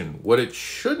violation. What it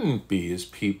shouldn't be is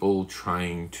people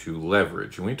trying to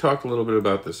leverage. And we talked a little bit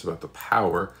about this, about the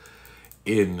power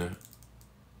in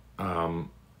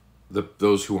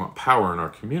those who want power in our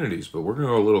communities, but we're going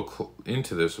to go a little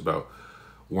into this about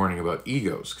warning about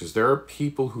egos, because there are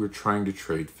people who are trying to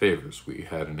trade favors. We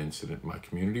had an incident in my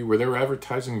community where they were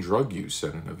advertising drug use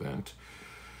at an event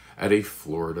at a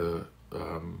Florida,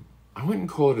 I wouldn't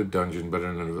call it a dungeon, but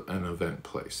an event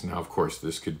place. Now, of course,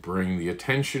 this could bring the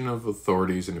attention of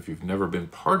authorities, and if you've never been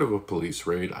part of a police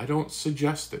raid, I don't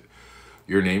suggest it.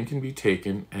 Your name can be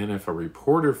taken, and if a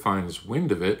reporter finds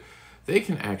wind of it, they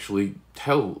can actually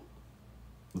tell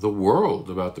the world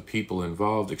about the people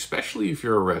involved, especially if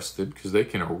you're arrested, because they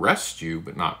can arrest you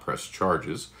but not press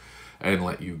charges and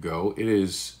let you go. It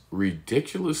is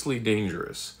ridiculously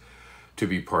dangerous to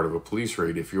be part of a police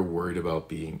raid if you're worried about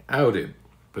being outed.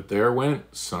 But there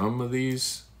went some of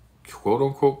these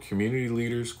quote-unquote community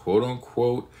leaders,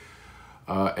 quote-unquote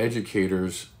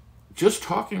educators, just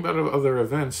talking about other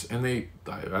events, and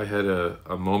I had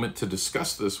a moment to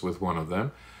discuss this with one of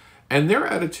them. And their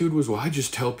attitude was, well, I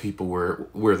just tell people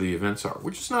where the events are,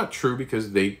 which is not true,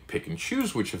 because they pick and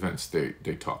choose which events they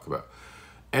talk about.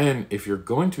 And if you're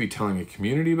going to be telling a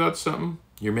community about something,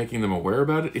 you're making them aware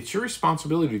about it, it's your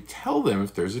responsibility to tell them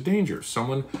if there's a danger. If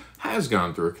someone has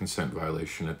gone through a consent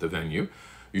violation at the venue,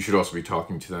 you should also be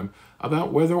talking to them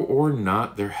about whether or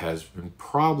not there has been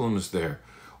problems there.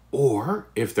 Or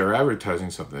if they're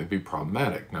advertising something, it'd be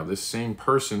problematic. Now, this same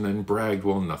person then bragged,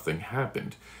 well, nothing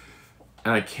happened.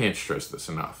 And I can't stress this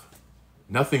enough.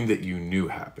 Nothing that you knew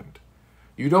happened.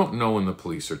 You don't know when the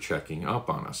police are checking up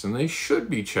on us, and they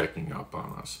should be checking up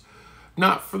on us.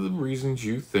 Not for the reasons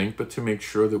you think, but to make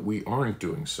sure that we aren't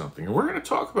doing something. And we're going to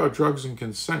talk about drugs and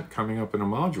consent coming up in a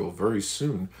module very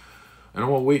soon. And I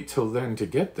won't wait till then to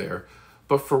get there.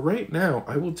 But for right now,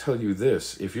 I will tell you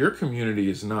this. If your community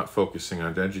is not focusing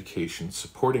on education,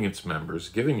 supporting its members,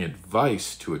 giving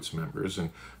advice to its members,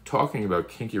 and talking about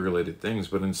kinky-related things,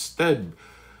 but instead,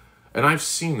 and I've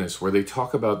seen this, where they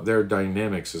talk about their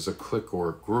dynamics as a clique or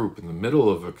a group in the middle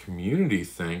of a community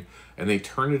thing, and they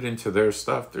turn it into their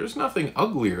stuff, there's nothing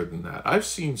uglier than that. I've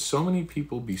seen so many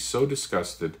people be so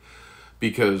disgusted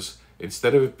because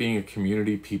instead of it being a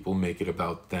community, people make it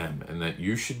about them, and that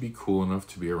you should be cool enough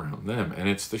to be around them. And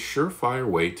it's the surefire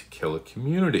way to kill a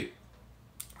community.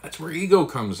 That's where ego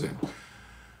comes in.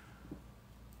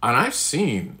 And I've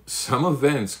seen some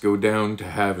events go down to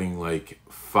having like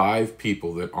 5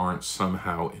 people that aren't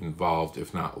somehow involved,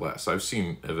 if not less. I've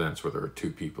seen events where there were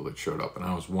 2 people that showed up, and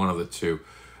I was one of the 2,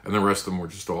 and the rest of them were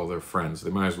just all their friends.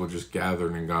 They might as well just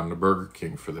gathered and gone to Burger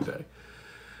King for the day.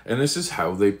 And this is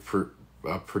how they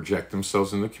project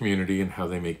themselves in the community and how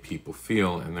they make people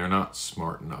feel, and they're not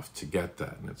smart enough to get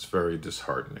that, and it's very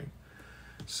disheartening.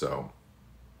 So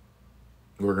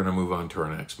we're going to move on to our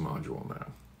next module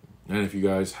now. And if you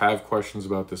guys have questions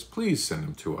about this, please send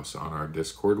them to us on our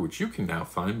Discord, which you can now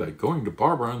find by going to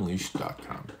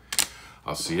barbaraunleashed.com.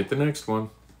 I'll see you at the next one.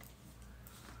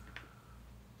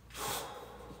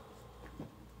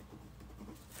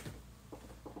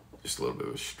 Just a little bit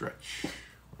of a stretch.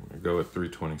 I'm going to go at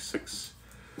 326.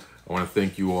 I want to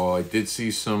thank you all. I did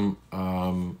see some,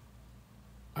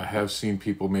 I have seen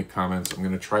people make comments. I'm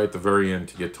going to try at the very end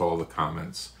to get to all the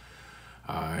comments.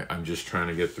 I'm just trying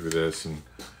to get through this, and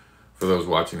for those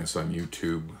watching this on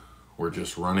YouTube, we're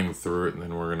just running through it, and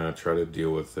then we're going to try to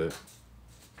deal with it.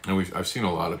 And I've seen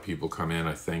a lot of people come in.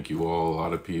 I thank you all. A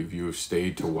lot of you have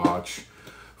stayed to watch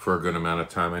for a good amount of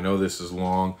time. I know this is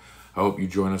long. I hope you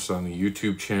join us on the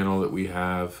YouTube channel that we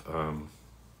have.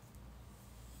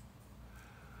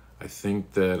 I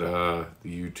think that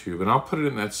the YouTube, and I'll put it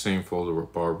in that same folder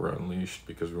with Barbara Unleashed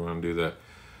because we want to do that.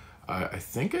 I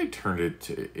think I turned it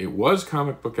to, it was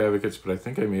Comic Book Advocates, but I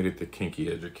think I made it the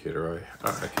Kinky Educator.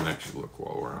 I can actually look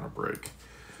while we're on a break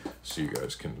so you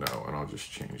guys can know, and I'll just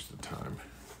change the time.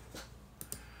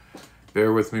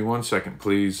 Bear with me 1 second,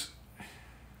 please.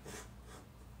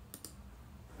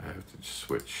 I have to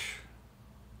switch.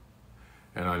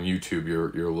 And on YouTube,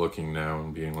 you're looking now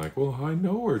and being like, well, I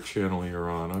know what channel you're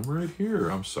on. I'm right here.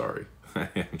 I'm sorry. I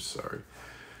am sorry.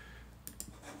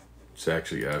 It's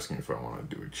actually asking if I want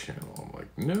to do a channel. I'm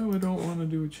like, no, I don't want to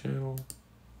do a channel.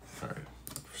 All right.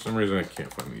 For some reason, I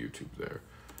can't find the YouTube there.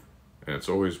 And it's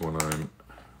always when I'm...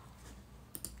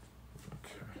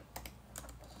 Okay.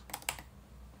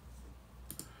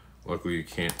 Luckily, you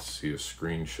can't see a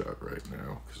screenshot right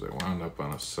now because I wound up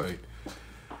on a site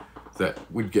that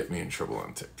would get me in trouble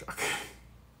on TikTok.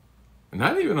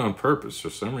 Not even on purpose.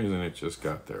 For some reason, it just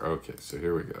got there. Okay, so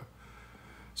here we go.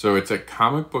 So it's at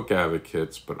Comic Book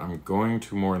Advocates, but I'm going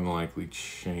to more than likely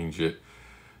change it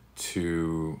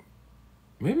to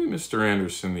maybe Mister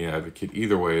AnderSiN the Advocate.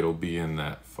 Either way, it'll be in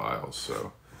that file,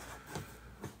 so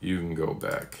you can go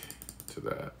back to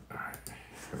that. All right,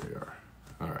 here we are.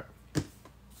 All right,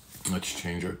 let's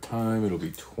change our time. It'll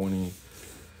be 28.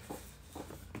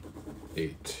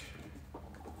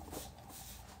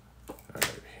 All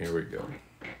right, here we go.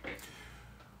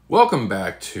 Welcome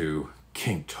back to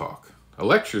Kink Talk, a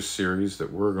lecture series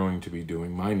that we're going to be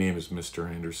doing. My name is Mister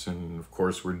AnderSiN, and of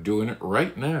course we're doing it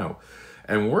right now.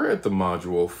 And we're at the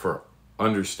module for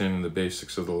understanding the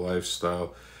basics of the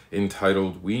lifestyle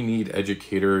entitled, We Need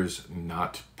Educators,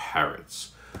 Not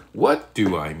Parrots. What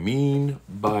do I mean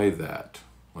by that?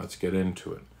 Let's get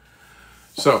into it.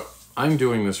 So I'm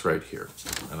doing this right here,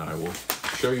 and I will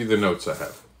show you the notes I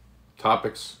have.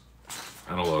 Topics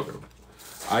and a logo.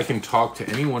 I can talk to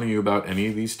any one of you about any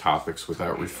of these topics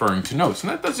without referring to notes. And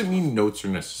that doesn't mean notes are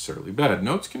necessarily bad.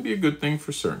 Notes can be a good thing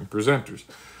for certain presenters.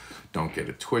 Don't get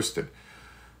it twisted.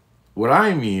 What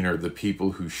I mean are the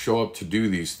people who show up to do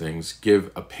these things give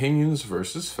opinions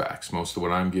versus facts. Most of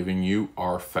what I'm giving you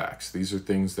are facts. These are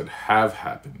things that have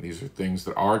happened. These are things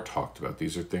that are talked about.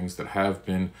 These are things that have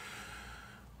been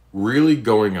really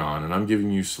going on, and I'm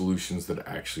giving you solutions that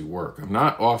actually work. I'm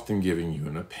not often giving you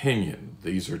an opinion.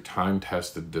 These are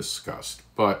time-tested, discussed.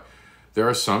 But there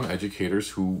are some educators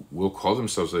who will call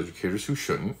themselves educators who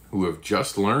shouldn't, who have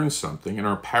just learned something and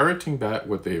are parroting back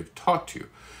what they've taught you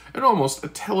in almost a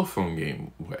telephone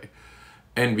game way.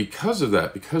 And because of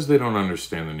that, because they don't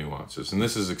understand the nuances, and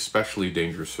this is especially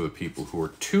dangerous for the people who are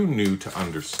too new to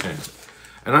understand it.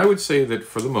 And I would say that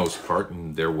for the most part,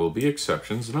 and there will be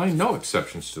exceptions, and I know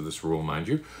exceptions to this rule, mind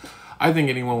you, I think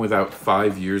anyone without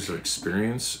 5 years of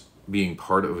experience being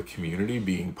part of a community,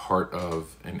 being part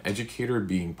of an educator,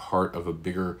 being part of a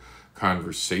bigger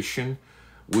conversation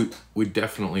would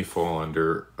definitely fall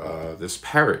under this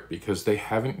parrot, because they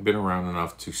haven't been around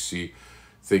enough to see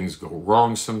things go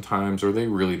wrong sometimes, or they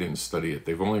really didn't study it.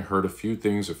 They've only heard a few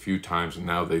things a few times, and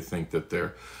now they think that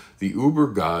they're the uber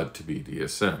god to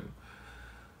BDSM.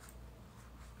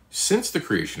 Since the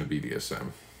creation of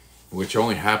BDSM, which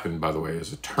only happened, by the way,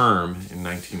 as a term in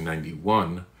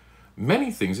 1991, many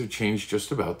things have changed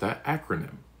just about that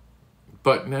acronym.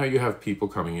 But now you have people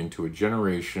coming into a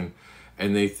generation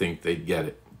and they think they get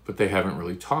it, but they haven't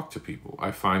really talked to people.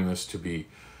 I find this to be,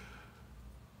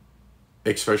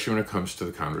 especially when it comes to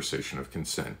the conversation of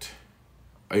consent,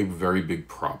 a very big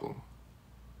problem.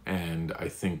 And I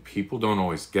think people don't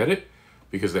always get it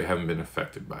because they haven't been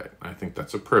affected by it. I think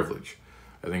that's a privilege.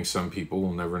 I think some people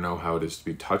will never know how it is to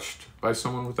be touched by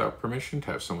someone without permission,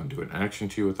 to have someone do an action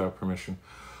to you without permission,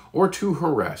 or to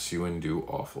harass you and do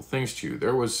awful things to you.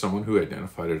 There was someone who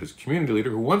identified it as a community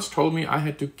leader who once told me I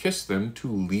had to kiss them to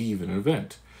leave an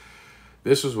event.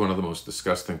 This was one of the most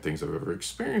disgusting things I've ever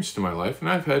experienced in my life, and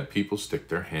I've had people stick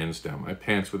their hands down my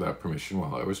pants without permission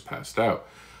while I was passed out.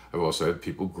 I've also had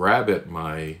people grab at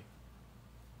my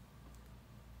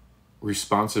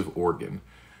responsive organ,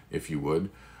 if you would,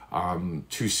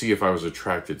 to see if I was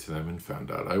attracted to them, and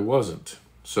found out I wasn't.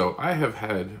 So I have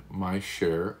had my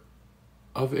share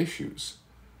of issues.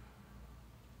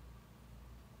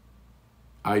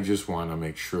 I just want to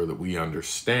make sure that we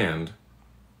understand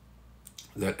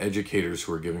that educators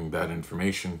who are giving bad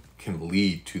information can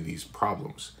lead to these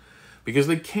problems, because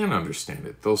they can't understand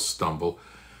it. They'll stumble,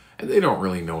 and they don't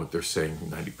really know what they're saying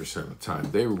 90% of the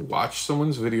time. They watch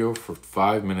someone's video for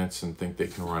 5 minutes and think they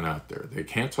can run out there. They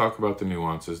can't talk about the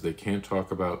nuances. They can't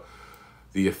talk about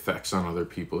the effects on other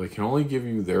people. They can only give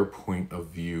you their point of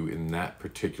view in that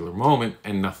particular moment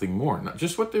and nothing more. Not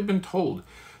just what they've been told.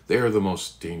 They are the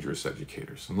most dangerous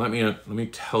educators. And let me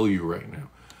tell you right now,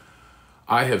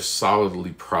 I have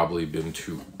solidly probably been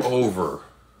to over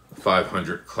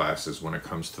 500 classes when it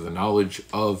comes to the knowledge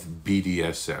of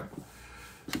BDSM.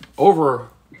 Over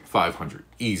 500,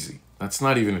 easy. That's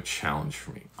not even a challenge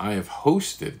for me. I have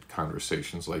hosted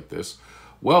conversations like this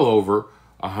well over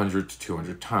 100 to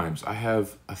 200 times. I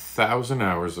have 1,000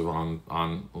 hours of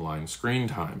online screen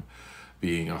time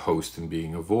being a host and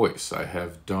being a voice. I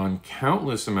have done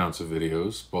countless amounts of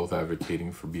videos, both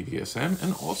advocating for BDSM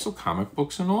and also comic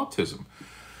books and autism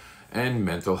and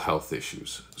mental health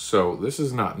issues. So this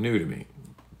is not new to me.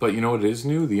 But you know what is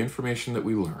new? The information that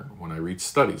we learn when I read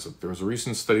studies. There was a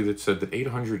recent study that said that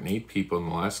 808 people in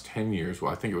the last 10 years,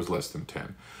 well, I think it was less than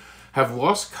 10, have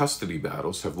lost custody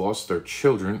battles, have lost their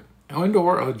children and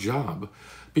or a job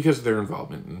because of their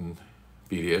involvement in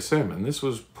BDSM. And this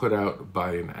was put out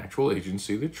by an actual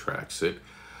agency that tracks it.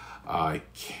 I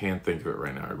can't think of it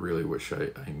right now. I really wish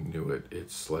I knew it.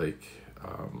 It's like,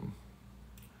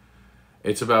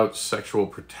 it's about sexual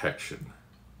protection.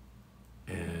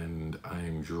 And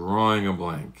I'm drawing a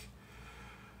blank.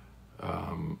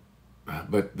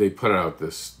 But they put out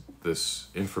this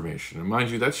information. And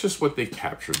mind you, that's just what they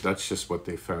captured. That's just what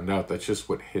they found out. That's just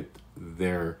what hit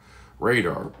their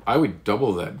radar. I would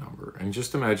double that number. And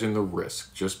just imagine the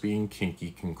risk. Just being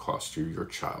kinky can cost you your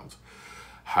child.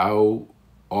 How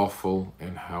awful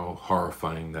and how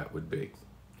horrifying that would be.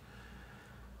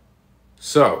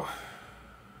 So,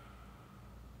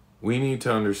 we need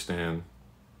to understand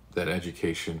that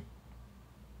education,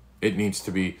 it needs to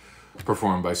be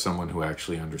performed by someone who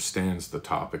actually understands the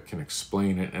topic, can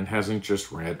explain it, and hasn't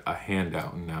just read a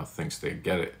handout and now thinks they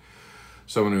get it.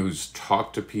 Someone who's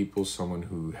talked to people, someone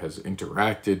who has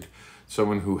interacted,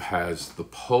 someone who has the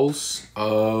pulse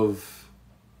of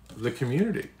the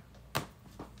community.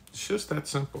 It's just that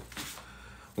simple.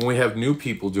 When we have new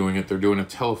people doing it, they're doing a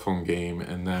telephone game,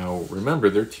 and now, remember,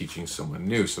 they're teaching someone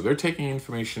new. So they're taking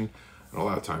information, and a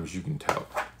lot of times you can tell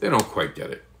they don't quite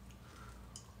get it.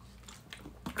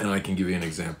 And I can give you an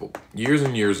example. Years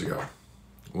and years ago,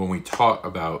 when we taught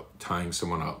about tying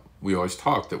someone up, we always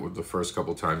talked that with the first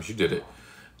couple times you did it,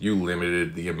 you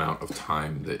limited the amount of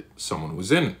time that someone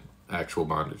was in actual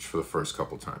bondage for the first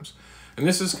couple times. And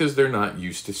this is because they're not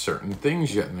used to certain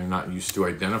things yet, and they're not used to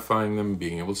identifying them,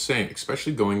 being able to say it,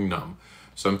 especially going numb.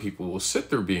 Some people will sit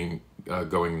there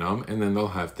going numb, and then they'll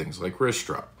have things like wrist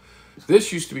drop.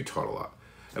 This used to be taught a lot.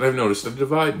 And I've noticed a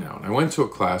divide now. And I went to a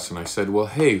class and I said, well,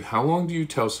 hey, how long do you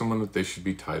tell someone that they should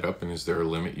be tied up? And is there a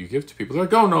limit you give to people? They're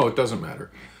like, oh, no, it doesn't matter.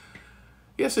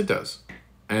 Yes, it does.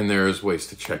 And there's ways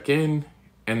to check in.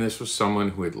 And this was someone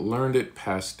who had learned it,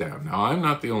 passed down. Now, I'm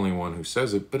not the only one who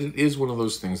says it, but it is one of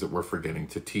those things that we're forgetting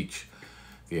to teach.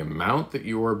 The amount that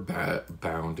you are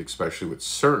bound, especially with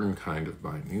certain kind of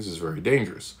bindings, is very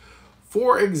dangerous.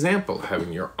 For example,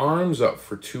 having your arms up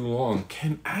for too long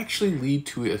can actually lead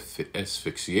to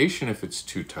asphyxiation if it's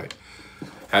too tight.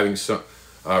 Having some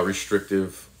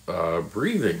restrictive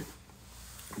breathing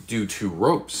due to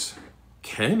ropes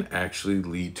can actually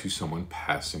lead to someone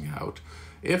passing out,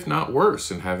 if not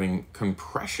worse, and having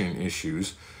compression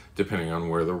issues depending on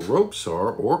where the ropes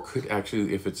are, or could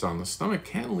actually, if it's on the stomach,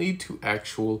 can lead to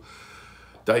actual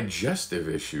digestive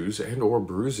issues and or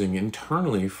bruising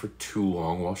internally for too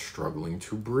long while struggling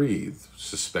to breathe.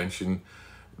 Suspension,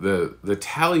 the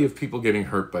tally of people getting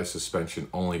hurt by suspension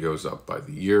only goes up by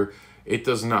the year. It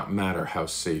does not matter how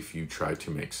safe you try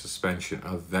to make suspension.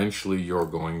 Eventually you're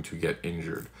going to get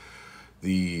injured.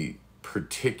 The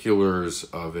particulars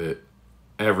of it,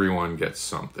 everyone gets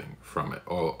something from it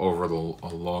over a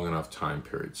long enough time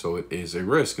period. So it is a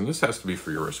risk, and this has to be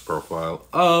for your risk profile,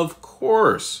 of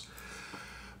course.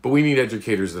 But we need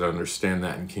educators that understand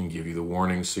that and can give you the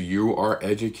warnings so you are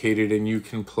educated and you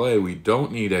can play. We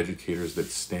don't need educators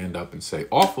that stand up and say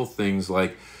awful things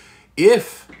like,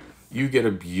 if you get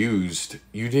abused,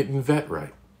 you didn't vet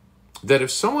right. That if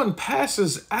someone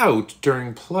passes out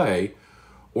during play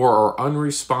or are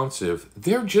unresponsive,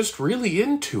 they're just really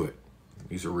into it.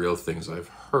 These are real things I've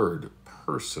heard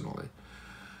personally.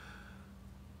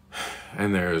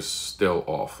 And there's still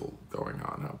awful going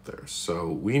on out there. So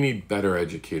we need better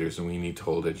educators, and we need to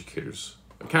hold educators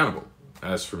accountable.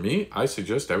 As for me, I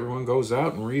suggest everyone goes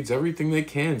out and reads everything they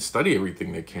can, study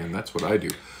everything they can. That's what I do.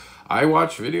 I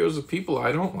watch videos of people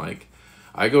I don't like.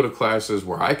 I go to classes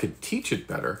where I could teach it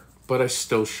better, but I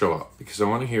still show up because I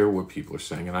want to hear what people are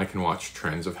saying, and I can watch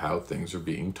trends of how things are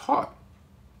being taught.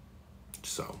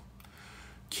 So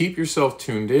keep yourself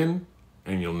tuned in,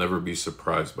 and you'll never be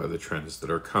surprised by the trends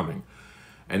that are coming.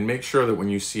 And make sure that when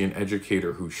you see an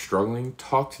educator who's struggling,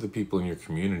 talk to the people in your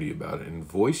community about it and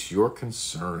voice your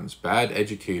concerns. Bad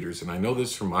educators, and I know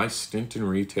this from my stint in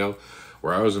retail,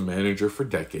 where I was a manager for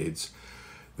decades,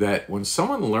 that when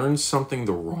someone learns something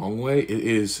the wrong way, it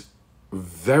is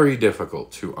very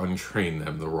difficult to untrain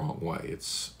them the wrong way.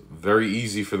 It's very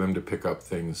easy for them to pick up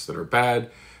things that are bad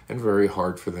and very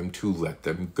hard for them to let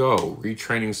them go.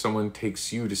 Retraining someone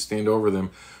takes you to stand over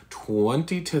them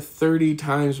 20 to 30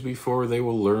 times before they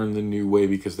will learn the new way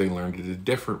because they learned it a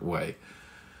different way.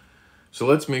 So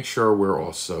let's make sure we're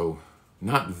also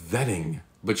not vetting,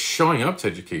 but showing up to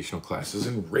educational classes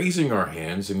and raising our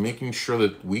hands and making sure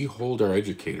that we hold our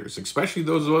educators, especially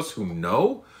those of us who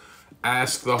know,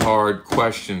 ask the hard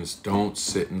questions. Don't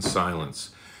sit in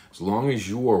silence. As long as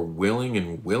you are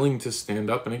willing to stand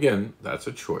up, and again, that's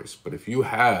a choice, but if you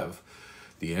have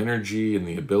the energy and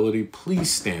the ability,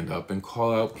 please stand up and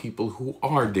call out people who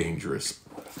are dangerous.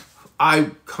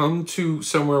 I come to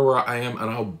somewhere where I am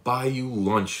and I'll buy you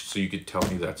lunch so you could tell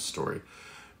me that story.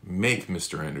 Make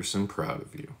Mr. AnderSiN proud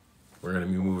of you. We're going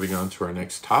to be moving on to our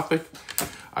next topic.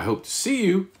 I hope to see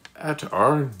you at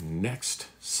our next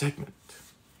segment.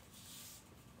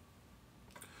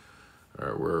 All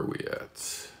right, where are we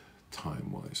at?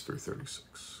 Time-wise,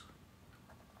 3:36.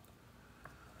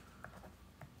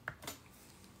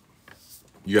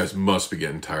 You guys must be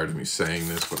getting tired of me saying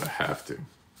this, but I have to.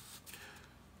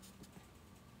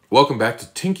 Welcome back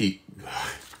to Tinky.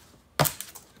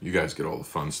 You guys get all the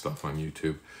fun stuff on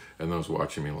YouTube and those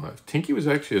watching me live. Tinky was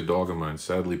actually a dog of mine,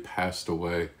 sadly passed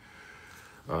away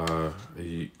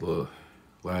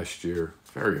last year.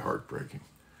 Very heartbreaking.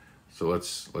 So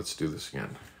let's do this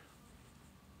again.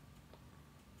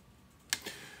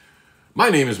 My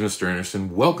name is Mr. AnderSiN.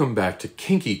 Welcome back to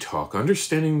Kink Talk,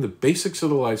 understanding the basics of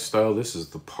the lifestyle. This is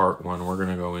the part one. We're going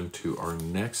to go into our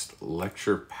next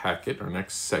lecture packet, our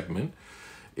next segment,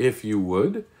 if you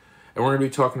would. And we're going to be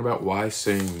talking about why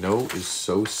saying no is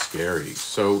so scary.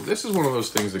 So this is one of those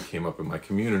things that came up in my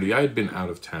community. I had been out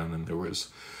of town and there was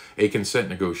a consent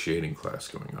negotiating class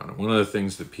going on. And one of the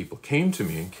things that people came to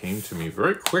me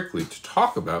very quickly to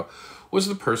talk about was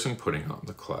the person putting on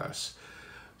the class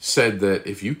said that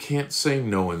if you can't say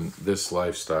no in this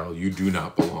lifestyle, you do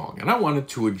not belong. And I wanted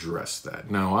to address that.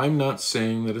 Now, I'm not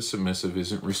saying that a submissive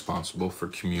isn't responsible for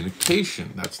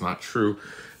communication. That's not true.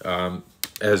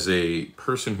 As a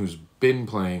person who's been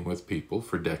playing with people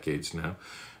for decades now,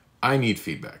 I need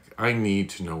feedback. I need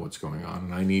to know what's going on,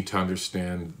 and I need to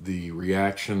understand the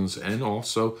reactions and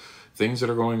also things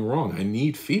that are going wrong. I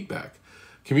need feedback.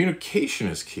 Communication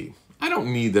is key. I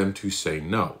don't need them to say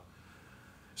no.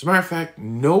 As a matter of fact,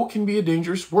 no can be a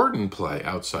dangerous word in play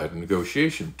outside of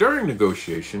negotiation. During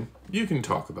negotiation, you can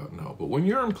talk about no, but when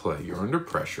you're in play, you're under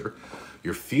pressure,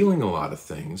 you're feeling a lot of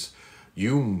things,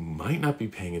 you might not be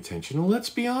paying attention. And let's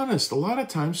be honest, a lot of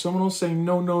times someone will say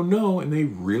no, no, no, and they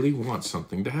really want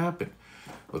something to happen.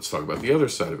 Let's talk about the other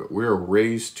side of it. We're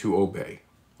raised to obey.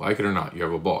 Like it or not, you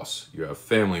have a boss, you have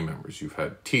family members, you've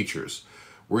had teachers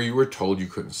where you were told you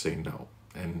couldn't say no.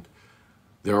 And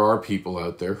there are people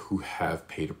out there who have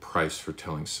paid a price for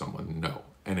telling someone no.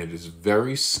 And it is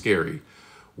very scary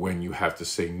when you have to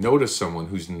say no to someone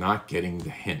who's not getting the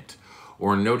hint,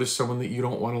 or no to someone that you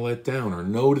don't want to let down, or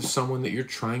no to someone that you're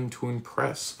trying to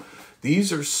impress.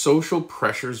 These are social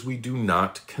pressures we do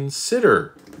not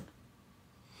consider.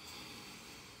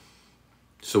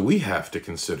 So we have to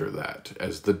consider that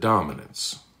as the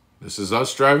dominance. This is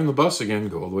us driving the bus again.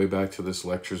 Go all the way back to this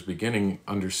lecture's beginning.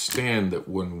 Understand that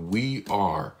when we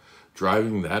are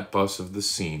driving that bus of the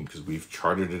scene, because we've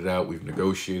charted it out, we've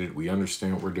negotiated, we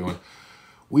understand what we're doing,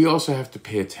 we also have to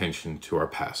pay attention to our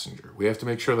passenger. We have to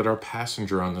make sure that our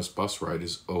passenger on this bus ride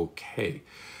is okay.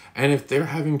 And if they're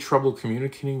having trouble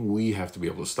communicating, we have to be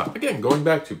able to stop. Again, going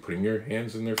back to putting your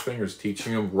hands in their fingers,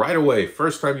 teaching them right away,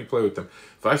 first time you play with them.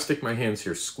 If I stick my hands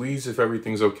here, squeeze if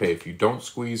everything's okay. If you don't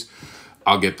squeeze,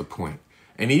 I'll get the point.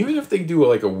 And even if they do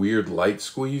like a weird light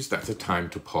squeeze, that's a time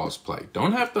to pause play.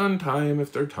 Don't have to untie them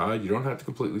if they're tied. You don't have to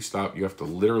completely stop. You have to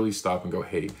literally stop and go,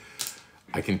 hey,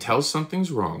 I can tell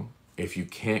something's wrong. If you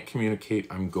can't communicate,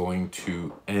 I'm going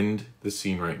to end the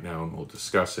scene right now and we'll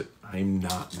discuss it. I'm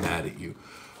not mad at you.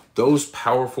 Those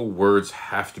powerful words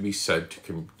have to be said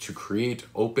to create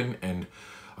open and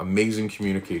amazing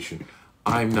communication.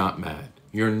 I'm not mad.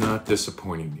 You're not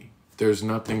disappointing me. There's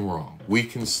nothing wrong. We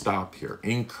can stop here.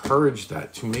 Encourage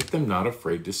that to make them not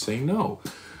afraid to say no.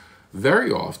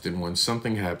 Very often when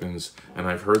something happens, and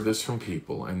I've heard this from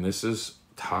people, and this is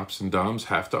tops and doms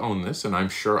have to own this, and I'm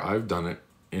sure I've done it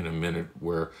in a minute,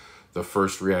 where the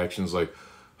first reaction is like,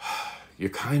 you're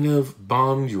kind of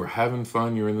bummed, you were having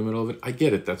fun, you're in the middle of it. I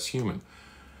get it, that's human.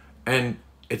 And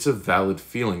it's a valid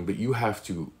feeling, but you have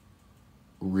to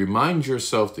remind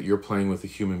yourself that you're playing with a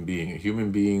human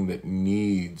being that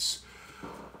needs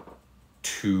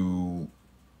to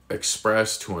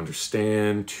express, to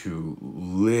understand, to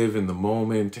live in the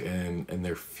moment, and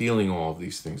they're feeling all of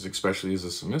these things, especially as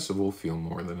a submissive will feel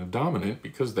more than a dominant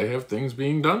because they have things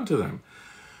being done to them.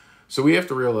 So we have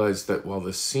to realize that while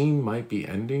the scene might be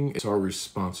ending, it's our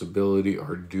responsibility,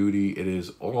 our duty. It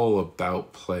is all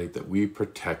about play, that we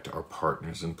protect our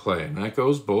partners in play. And that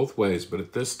goes both ways. But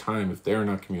at this time, if they're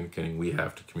not communicating, we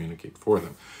have to communicate for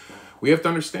them. We have to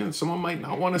understand that someone might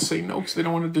not want to say no because they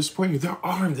don't want to disappoint you. Their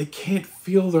arm, they can't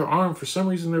feel their arm. For some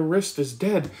reason, their wrist is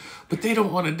dead. But they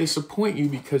don't want to disappoint you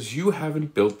because you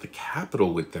haven't built the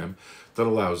capital with them that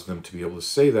allows them to be able to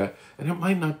say that. And it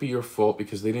might not be your fault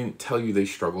because they didn't tell you they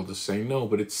struggled to say no,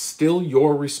 but it's still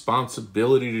your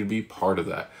responsibility to be part of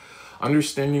that.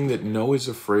 Understanding that no is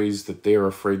a phrase that they are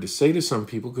afraid to say to some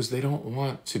people because they don't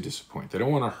want to disappoint. They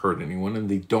don't want to hurt anyone, and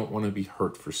they don't want to be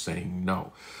hurt for saying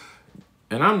no.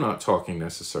 And I'm not talking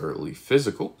necessarily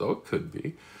physical, though it could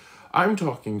be. I'm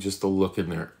talking just the look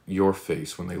in your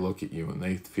face when they look at you and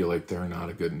they feel like they're not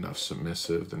a good enough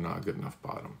submissive, they're not a good enough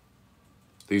bottom.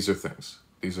 These are things.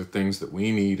 These are things that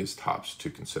we need as tops to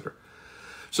consider.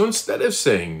 So instead of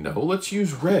saying no, let's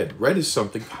use red. Red is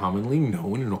something commonly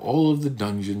known in all of the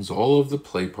dungeons, all of the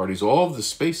play parties, all of the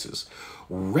spaces.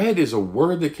 Red is a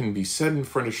word that can be said in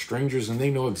front of strangers and they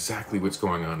know exactly what's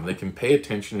going on. They can pay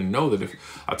attention and know that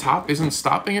if a top isn't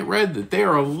stopping at red, that they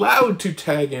are allowed to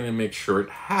tag in and make sure it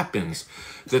happens,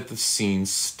 that the scene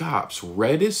stops.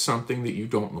 Red is something that you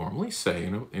don't normally say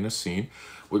in a scene.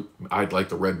 I'd like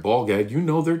the red ball gag. You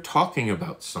know they're talking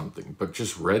about something, but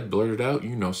just red blurted out,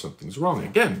 you know something's wrong.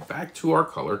 Again, back to our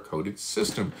color-coded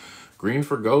system. Green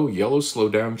for go, yellow slow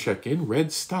down, check in,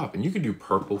 red stop. And you can do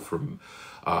purple for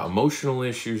emotional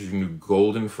issues. You can do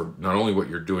golden for not only what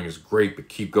you're doing is great, but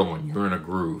keep going. You're in a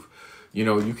groove. You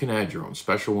know, you can add your own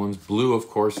special ones. Blue, of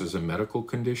course, is a medical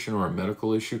condition or a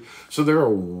medical issue. So there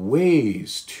are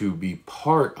ways to be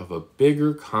part of a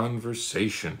bigger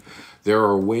conversation. There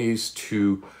are ways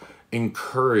to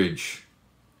encourage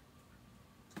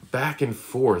back and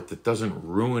forth that doesn't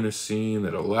ruin a scene,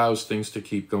 that allows things to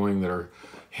keep going, that are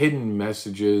hidden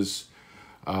messages.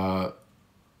 You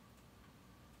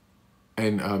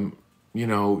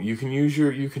know, you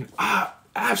can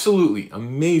absolutely,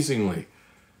 amazingly,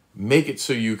 make it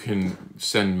so you can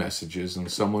send messages. And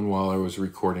someone, while I was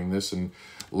recording this and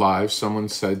live, someone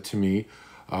said to me,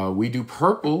 we do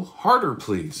purple, harder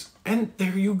please. And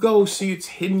there you go. See, it's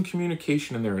hidden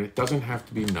communication in there, and it doesn't have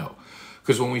to be no.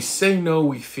 Because when we say no,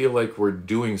 we feel like we're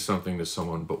doing something to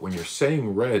someone. But when you're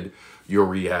saying red, you're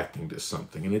reacting to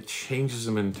something, and it changes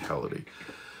the mentality.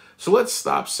 So let's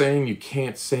stop saying you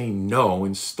can't say no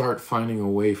and start finding a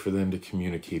way for them to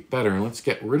communicate better. And let's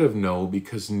get rid of no,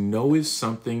 because no is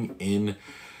something in,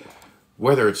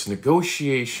 whether it's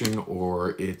negotiation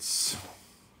or it's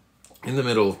in the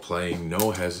middle of playing,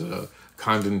 no has a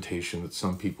connotation that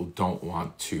some people don't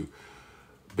want to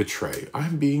betray.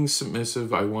 I'm being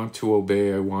submissive. I want to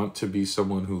obey. I want to be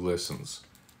someone who listens.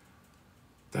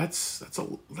 That's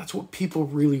what people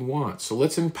really want. So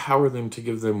let's empower them to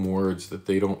give them words that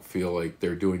they don't feel like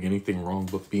they're doing anything wrong,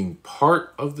 but being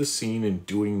part of the scene and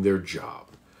doing their job.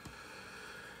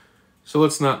 So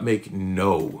let's not make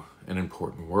no an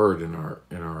important word in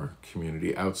our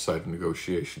community outside of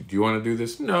negotiation. Do you want to do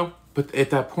this? No. But at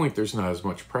that point, there's not as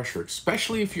much pressure,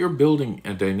 especially if you're building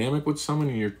a dynamic with someone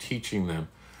and you're teaching them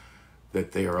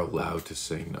that they are allowed to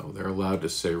say no. They're allowed to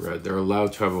say red. They're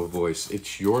allowed to have a voice.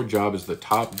 It's your job as the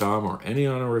top dom or any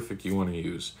honorific you want to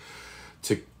use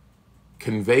to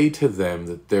convey to them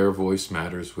that their voice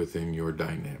matters within your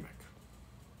dynamic.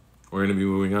 We're going to be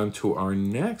moving on to our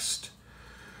next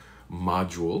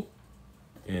module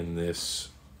in this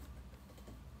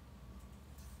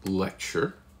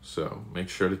lecture. So make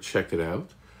sure to check it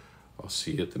out. I'll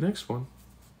see you at the next one.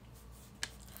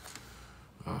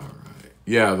 All right.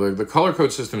 Yeah, the color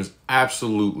code system is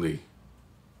absolutely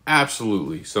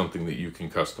something that you can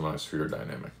customize for your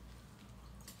dynamic.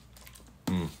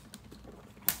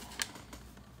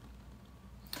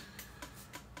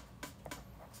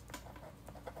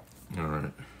 All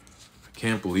right. I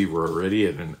can't believe we're already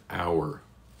at an hour.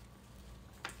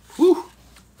 Whew.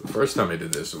 The first time I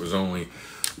did this, it was only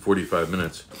 45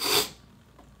 minutes.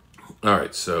 All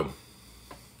right, so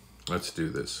let's do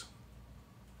this.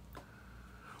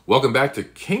 Welcome back to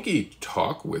Kinky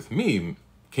Talk with me,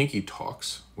 Kinky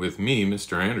Talks with me,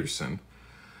 Mister AnderSiN.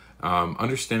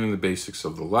 Understanding the basics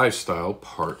of the lifestyle,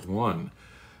 part 1.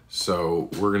 So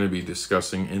we're going to be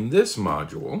discussing in this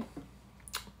module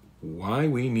why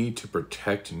we need to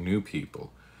protect new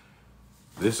people.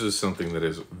 This is something that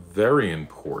is very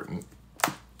important.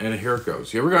 And here it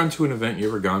goes. You ever gone to an event, you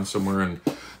ever gone somewhere and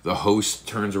the host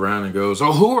turns around and goes,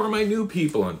 "Oh, who are my new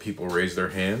people?" And people raise their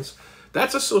hands?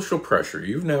 That's a social pressure.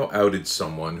 You've now outed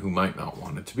someone who might not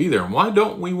want it to be there. And why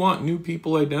don't we want new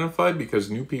people identified? Because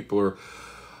new people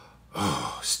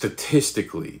are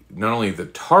statistically not only the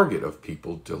target of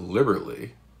people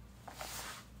deliberately,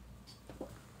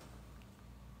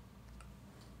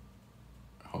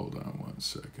 hold on one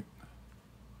second.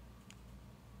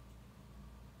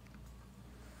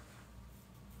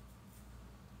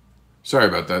 Sorry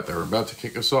about that. They were about to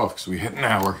kick us off because we hit an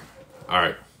hour. All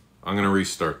right. I'm going to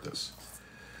restart this.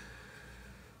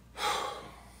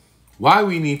 Why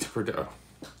we need to protect... Oh,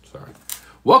 sorry.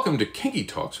 Welcome to Kinky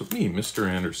Talks with me, Mister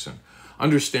AnderSiN.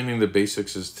 Understanding the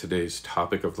basics is today's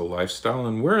topic of the lifestyle,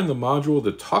 and we're in the module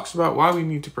that talks about why we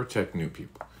need to protect new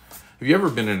people. Have you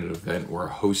ever been in an event where a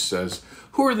host says,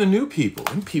 "Who are the new people?"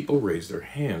 And people raise their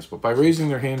hands. But by raising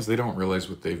their hands, they don't realize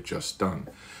what they've just done.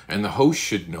 And the host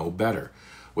should know better.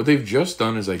 What they've just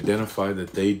done is identify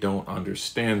that they don't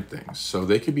understand things. So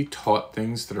they could be taught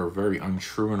things that are very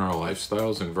untrue in our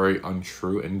lifestyles and very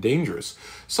untrue and dangerous.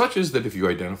 Such as that if you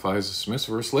identify as a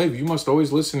submissive or a slave, you must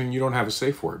always listen and you don't have a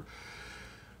safe word.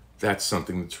 That's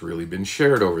something that's really been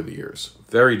shared over the years.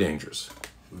 Very dangerous.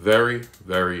 Very,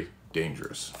 very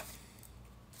dangerous.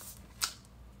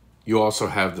 You also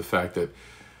have the fact that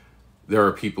there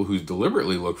are people who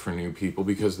deliberately look for new people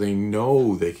because they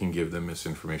know they can give them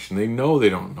misinformation. They know they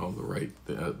don't know the right,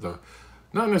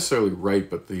 not necessarily right,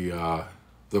 but the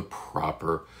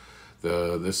proper,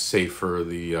 the safer,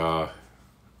 the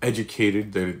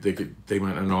educated. They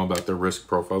might not know about their risk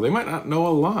profile. They might not know a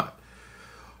lot.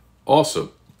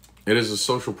 Also, it is a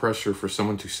social pressure for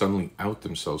someone to suddenly out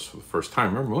themselves for the first time.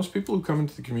 Remember, most people who come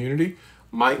into the community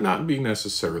might not be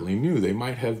necessarily new. They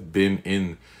might have been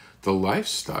in the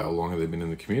lifestyle longer they've been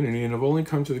in the community and have only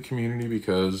come to the community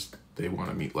because they want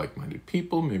to meet like-minded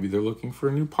people. Maybe they're looking for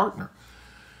a new partner.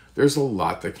 There's a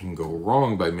lot that can go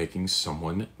wrong by making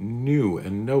someone new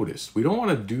and noticed. We don't want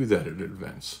to do that at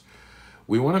events.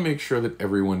 We want to make sure that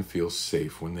everyone feels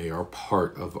safe when they are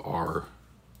part of our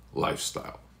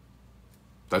lifestyle.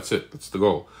 That's it. That's the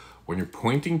goal. When you're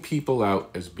pointing people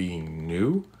out as being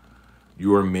new,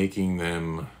 you are making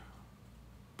them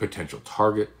potential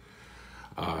target.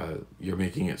 You're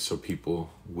making it so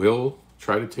people will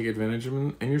try to take advantage of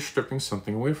them, and you're stripping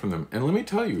something away from them. And let me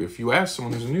tell you, if you ask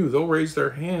someone who's new, they'll raise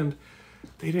their hand.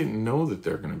 They didn't know that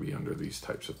they're going to be under these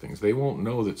types of things. They won't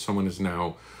know that someone is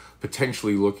now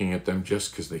potentially looking at them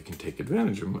just because they can take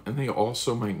advantage of them. And they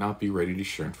also might not be ready to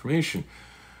share information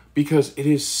because it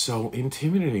is so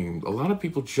intimidating. A lot of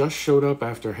people just showed up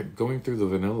after going through the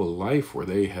vanilla life where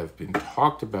they have been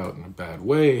talked about in a bad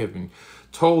way, have been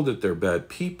told that they're bad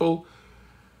people,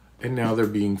 and now they're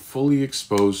being fully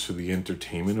exposed to the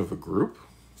entertainment of a group.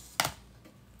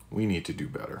 We need to do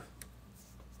better.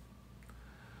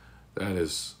 That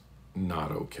is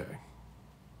not okay.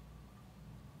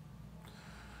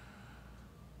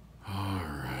 All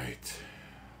right.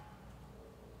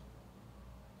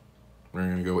 We're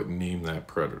going to go with Name That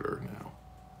Predator now.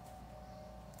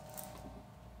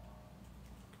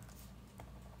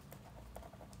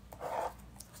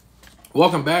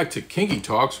 Welcome back to Kinky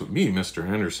Talks with me, Mister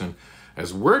AnderSiN,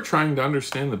 as we're trying to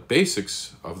understand the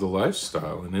basics of the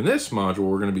lifestyle. And in this module,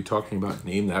 we're going to be talking about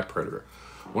Name That Predator.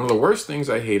 One of the worst things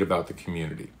I hate about the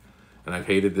community, and I've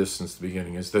hated this since the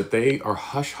beginning, is that they are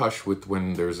hush-hush with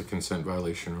when there's a consent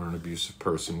violation or an abusive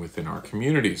person within our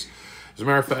communities. As a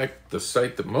matter of fact, the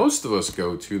site that most of us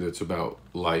go to that's about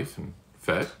life and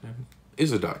FET, and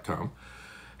ISA.com,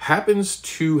 happens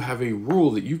to have a rule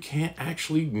that you can't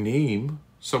actually name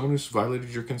someone who's violated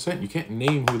your consent. You can't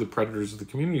name who the predators of the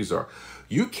communities are.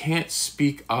 You can't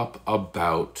speak up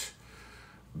about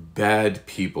bad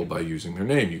people by using their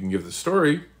name. You can give the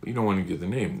story, but you don't want to give the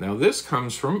name. Now, this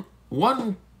comes from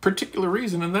one particular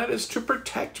reason, and that is to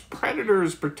protect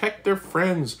predators, protect their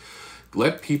friends,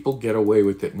 let people get away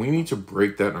with it. We need to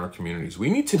break that in our communities. We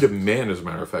need to demand, as a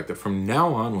matter of fact, that from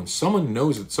now on, when someone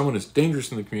knows that someone is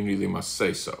dangerous in the community, they must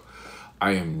say so.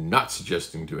 I am not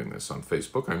suggesting doing this on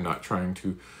Facebook. I'm not trying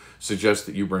to suggest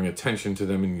that you bring attention to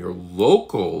them in your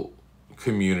local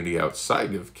community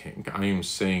outside of kink. I am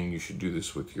saying you should do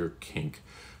this with your kink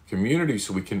community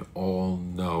so we can all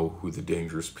know who the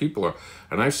dangerous people are.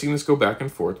 And I've seen this go back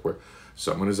and forth where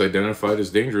someone is identified as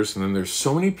dangerous, and then there's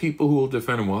so many people who will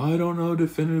defend him. Well, I don't know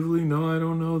definitively. No, I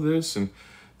don't know this. And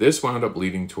this wound up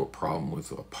leading to a problem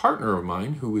with a partner of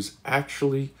mine who was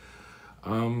actually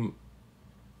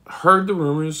heard the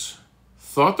rumors,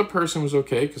 thought the person was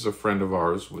okay because a friend of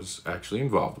ours was actually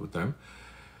involved with them,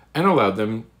 and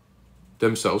allowed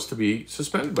themselves to be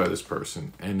suspended by this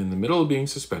person. And in the middle of being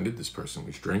suspended, this person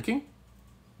was drinking.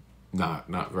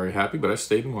 Not very happy, but I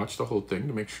stayed and watched the whole thing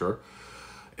to make sure.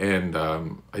 And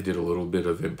I did a little bit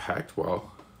of impact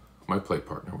while my play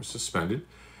partner was suspended.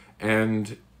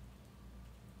 And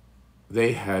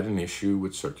they had an issue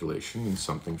with circulation and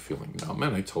something feeling numb.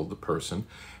 And I told the person,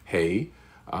 hey,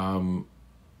 can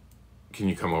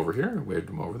you come over here? I waved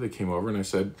them over. They came over, and I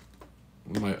said,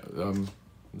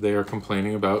 they are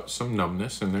complaining about some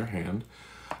numbness in their hand.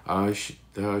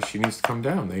 She needs to come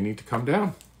down. They need to come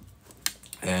down.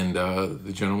 And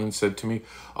the gentleman said to me,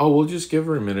 oh, we'll just give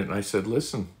her a minute. And I said,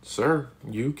 listen, sir,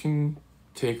 you can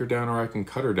take her down or I can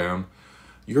cut her down.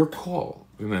 Your call.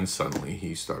 And then suddenly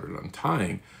he started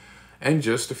untying. And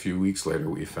just a few weeks later,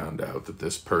 we found out that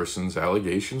this person's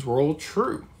allegations were all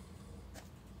true.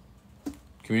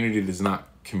 Community does not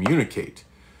communicate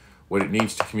what it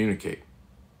needs to communicate.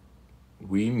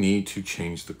 We need to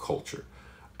change the culture.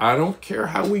 I don't care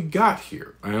how we got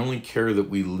here. I only care that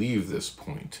we leave this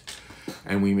point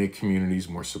and we make communities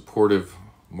more supportive,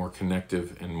 more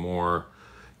connective, and more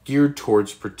geared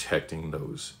towards protecting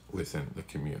those within the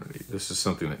community. This is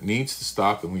something that needs to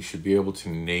stop, and we should be able to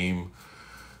name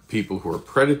people who are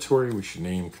predatory. We should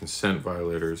name consent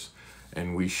violators,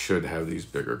 and we should have these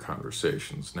bigger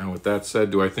conversations. Now, with that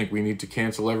said, do I think we need to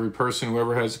cancel every person who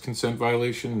ever has a consent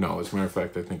violation? No. As a matter of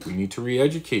fact, I think we need to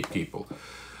re-educate people.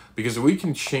 Because if we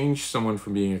can change someone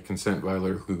from being a consent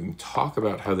violator who can talk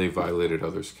about how they violated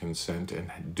others' consent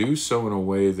and do so in a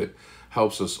way that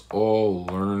helps us all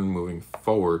learn moving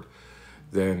forward,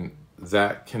 then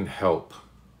that can help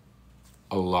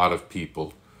a lot of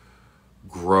people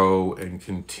grow and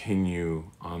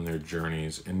continue on their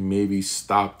journeys and maybe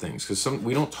stop things. Because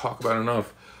we don't talk about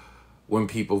enough when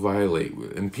people violate.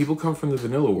 And people come from the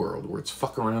vanilla world where it's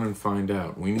fuck around and find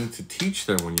out. We need to teach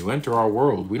them when you enter our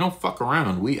world, we don't fuck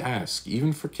around. We ask,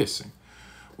 even for kissing.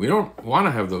 We don't want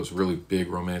to have those really big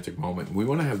romantic moments. We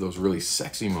want to have those really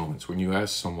sexy moments when you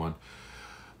ask someone,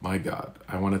 my God,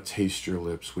 I want to taste your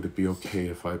lips. Would it be okay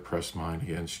if I press mine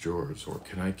against yours? Or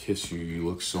can I kiss you? You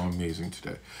look so amazing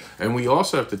today. And we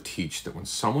also have to teach that when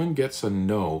someone gets a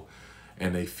no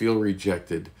and they feel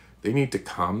rejected, they need to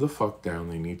calm the fuck down.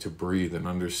 They need to breathe and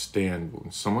understand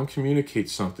when someone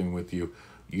communicates something with you,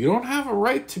 you don't have a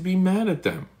right to be mad at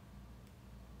them.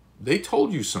 They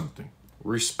told you something.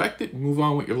 Respect it and move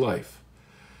on with your life.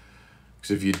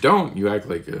 Because if you don't, you act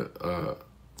like a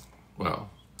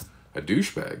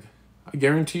douchebag. I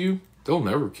guarantee you, they'll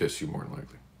never kiss you more than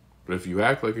likely. But if you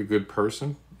act like a good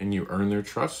person and you earn their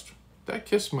trust, that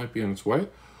kiss might be on its way.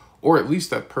 Or at least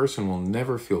that person will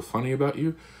never feel funny about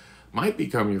you. Might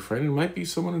become your friend, and might be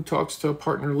someone who talks to a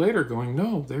partner later going,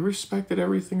 no, they respected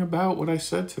everything about what I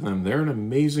said to them. They're an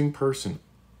amazing person.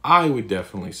 I would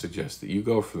definitely suggest that you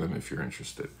go for them if you're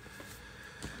interested.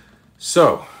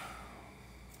 So,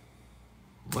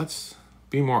 let's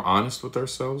be more honest with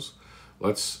ourselves.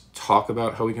 Let's talk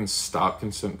about how we can stop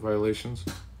consent violations.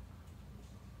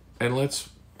 And let's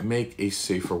make a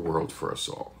safer world for us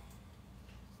all.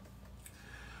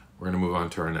 We're going to move on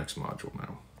to our next module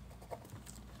now.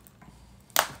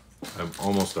 I'm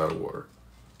almost out of water.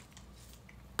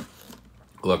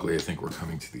 Luckily, I think we're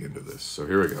coming to the end of this. So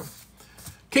here we go.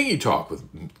 Kinky Talks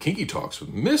with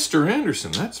Mister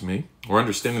AnderSiN. That's me. We're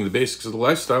understanding the basics of the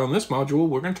lifestyle. In this module,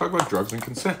 we're going to talk about drugs and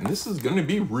consent. And this is going to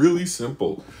be really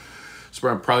simple. It's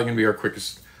probably going to be our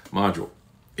quickest module.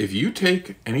 If you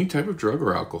take any type of drug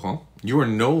or alcohol, you are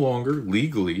no longer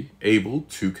legally able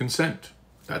to consent.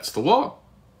 That's the law.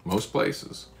 Most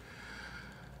places.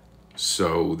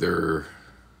 So there,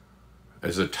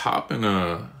 as a top and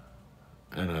a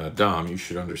and a dom, you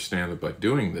should understand that by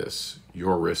doing this,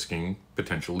 you're risking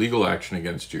potential legal action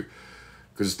against you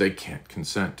because they can't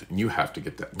consent. And you have to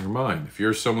get that in your mind. If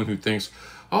you're someone who thinks,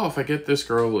 oh, if I get this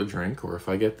girl a drink or if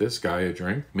I get this guy a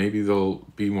drink, maybe they'll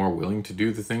be more willing to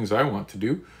do the things I want to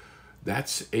do.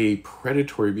 That's a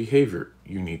predatory behavior.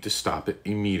 You need to stop it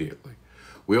immediately.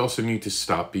 We also need to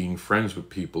stop being friends with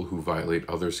people who violate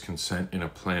others' consent in a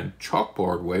planned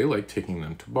chalkboard way, like taking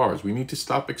them to bars. We need to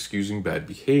stop excusing bad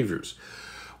behaviors.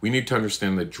 We need to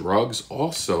understand that drugs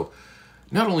also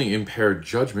not only impair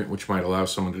judgment, which might allow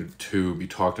someone to be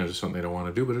talked into something they don't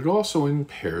want to do, but it also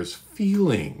impairs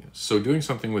feeling. So doing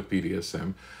something with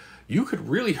BDSM, you could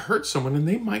really hurt someone and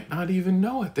they might not even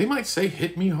know it. They might say,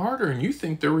 hit me harder, and you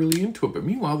think they're really into it, but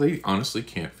meanwhile, they honestly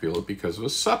can't feel it because of a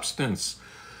substance.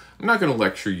 I'm not going to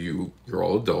lecture you. You're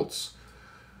all adults.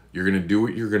 You're going to do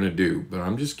what you're going to do, but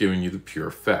I'm just giving you the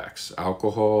pure facts.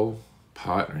 Alcohol,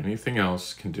 pot, or anything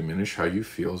else can diminish how you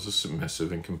feel as a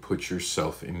submissive and can put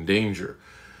yourself in danger.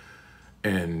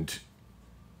 And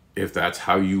if that's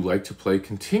how you like to play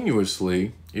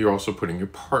continuously, you're also putting your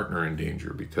partner in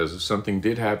danger, because if something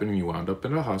did happen and you wound up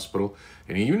in a hospital,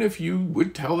 and even if you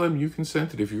would tell them you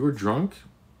consented, if you were drunk,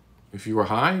 if you were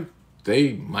high,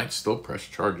 they might still press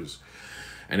charges.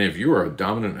 And if you are a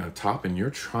dominant and a top and you're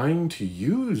trying to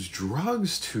use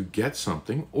drugs to get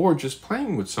something, or just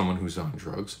playing with someone who's on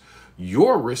drugs,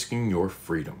 you're risking your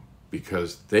freedom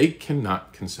because they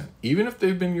cannot consent. Even if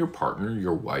they've been your partner,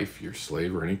 your wife, your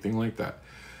slave, or anything like that.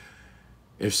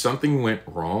 If something went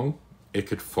wrong, it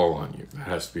could fall on you. That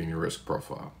has to be in your risk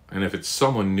profile. And if it's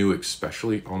someone new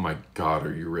especially, oh my God,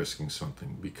 are you risking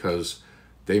something? Because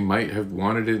they might have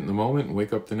wanted it in the moment and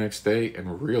wake up the next day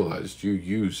and realized you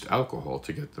used alcohol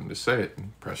to get them to say it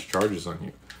and press charges on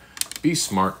you. Be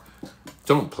smart.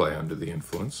 Don't play under the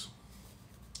influence.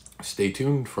 Stay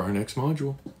tuned for our next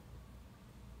module.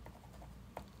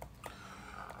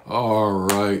 All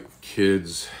right,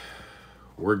 kids.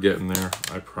 We're getting there.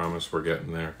 I promise we're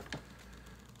getting there.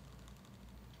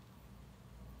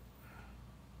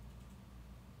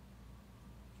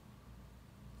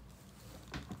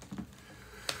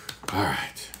 All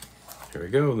right, here we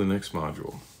go, the next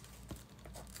module.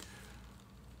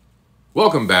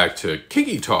 Welcome back to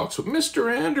Kink Talks with Mister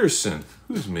AnderSiN.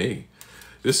 Who's me?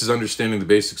 This is understanding the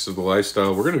basics of the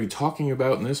lifestyle. We're going to be talking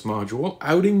about in this module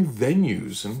outing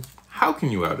venues and how can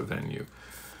you out a venue.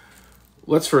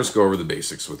 Let's first go over the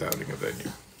basics with outing a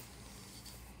venue.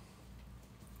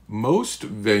 Most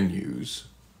venues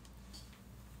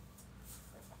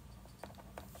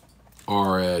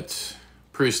are at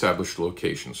pre-established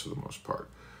locations for the most part,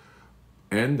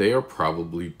 and they are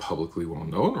probably publicly well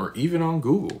known or even on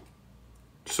Google.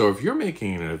 So if you're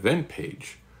making an event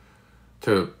page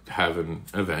to have an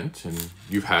event and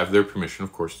you have their permission,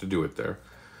 of course, to do it there,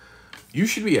 you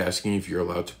should be asking if you're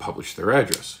allowed to publish their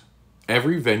address.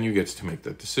 Every venue gets to make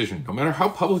that decision. No matter how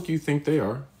public you think they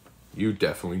are, you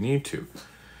definitely need to.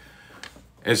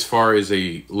 As far as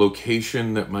a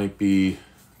location that might be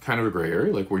kind of a gray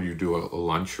area, like where you do a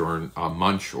lunch or a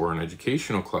munch or an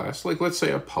educational class, like let's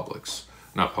say a Publix,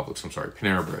 not Publix, I'm sorry,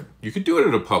 Panera Bread. You could do it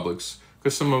at a Publix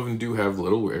because some of them do have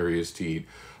little areas to eat,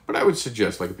 but I would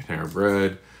suggest like a Panera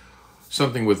Bread,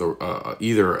 something with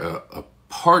either a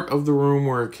part of the room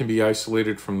where it can be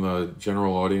isolated from the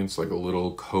general audience, like a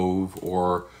little cove,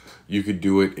 or you could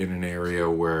do it in an area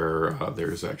where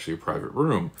there's actually a private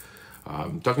room.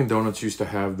 Dunkin' Donuts used to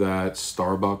have that,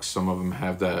 Starbucks, some of them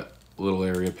have that little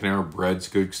area. Panera Bread's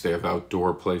good because they have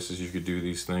outdoor places you could do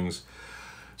these things.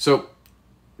 So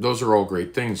those are all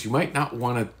great things. You might not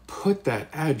want to put that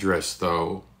address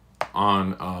though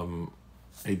on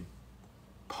a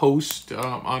post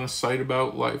on a site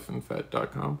about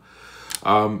lifeandfet.com.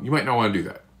 You might not want to do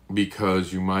that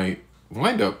because you might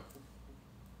wind up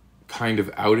kind of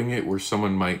outing it where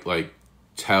someone might like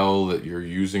tell that you're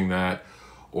using that,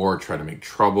 or try to make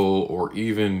trouble, or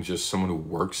even just someone who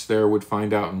works there would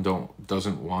find out and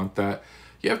doesn't want that.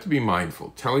 You have to be mindful.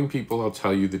 Telling people I'll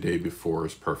tell you the day before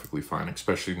is perfectly fine,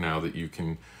 especially now that you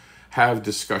can have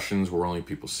discussions where only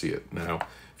people see it. Now,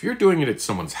 if you're doing it at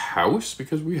someone's house,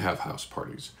 because we have house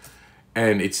parties,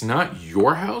 and it's not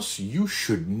your house, you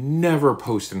should never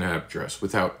post an address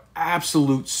without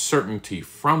absolute certainty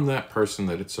from that person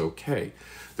that it's okay.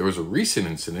 There was a recent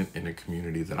incident in a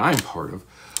community that I'm part of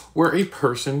where a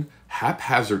person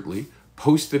haphazardly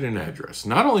posted an address.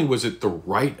 Not only was it the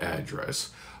right address,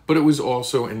 but it was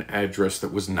also an address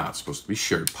that was not supposed to be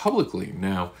shared publicly.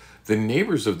 Now, the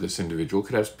neighbors of this individual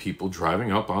could have people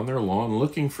driving up on their lawn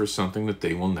looking for something that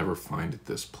they will never find at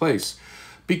this place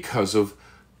because of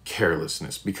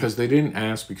carelessness, because they didn't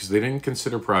ask, because they didn't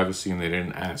consider privacy, and they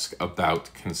didn't ask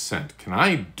about consent. Can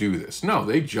I do this? No,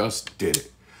 they just did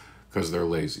it because they're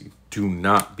lazy. Do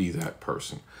not be that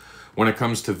person. When it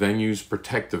comes to venues,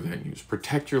 protect the venues,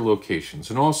 protect your locations.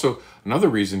 And also, another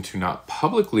reason to not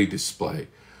publicly display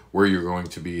where you're going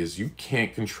to be is you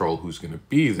can't control who's going to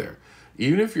be there.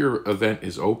 Even if your event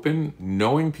is open,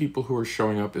 knowing people who are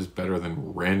showing up is better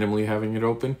than randomly having it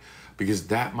open, because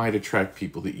that might attract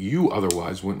people that you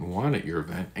otherwise wouldn't want at your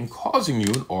event and causing you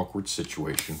an awkward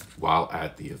situation while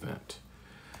at the event.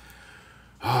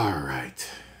 All right.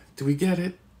 Do we get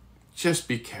it? Just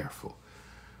be careful.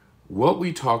 What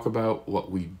we talk about, what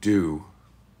we do,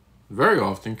 very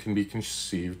often can be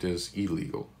conceived as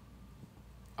illegal.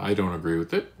 I don't agree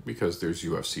with it because there's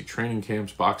UFC training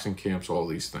camps, boxing camps, all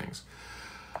these things.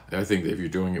 I think that if you're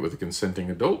doing it with a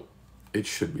consenting adult, it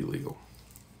should be legal.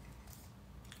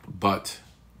 But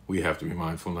we have to be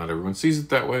mindful not everyone sees it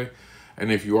that way.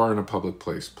 And if you are in a public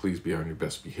place, please be on your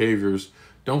best behaviors.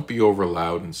 Don't be over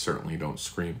loud, and certainly don't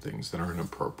scream things that are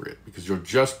inappropriate, because you'll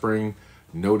just bring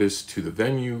notice to the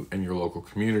venue and your local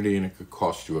community, and it could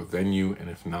cost you a venue, and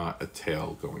if not, a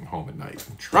tail going home at night.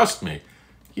 And trust me,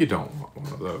 you don't want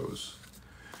one of those.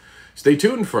 Stay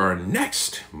tuned for our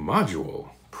next module,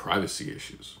 privacy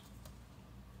issues.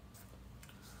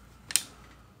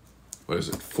 What is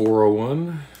it,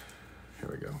 401? Here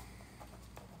we go.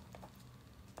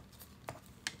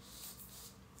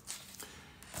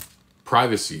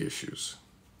 Privacy issues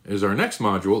is our next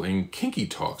module in Kinky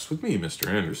Talks with me, Mr.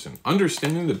 AnderSiN.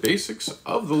 Understanding the basics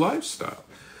of the lifestyle.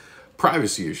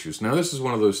 Privacy issues. Now, this is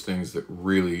one of those things that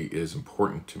really is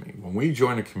important to me. When we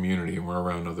join a community and we're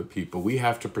around other people, we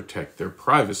have to protect their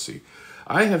privacy.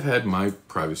 I have had my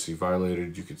privacy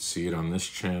violated. You could see it on this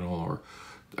channel or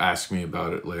ask me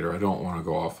about it later. I don't want to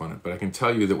go off on it, but I can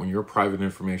tell you that when your private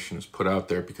information is put out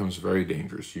there, it becomes very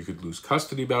dangerous. You could lose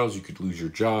custody battles. You could lose your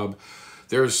job.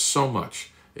 There's so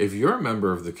much. If you're a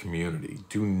member of the community,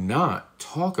 do not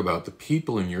talk about the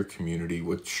people in your community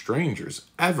with strangers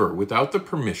ever without the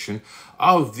permission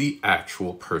of the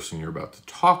actual person you're about to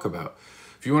talk about.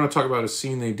 If you want to talk about a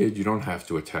scene they did, you don't have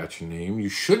to attach a name. You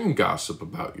shouldn't gossip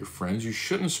about your friends. You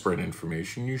shouldn't spread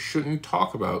information. You shouldn't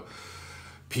talk about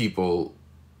people,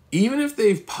 even if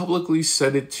they've publicly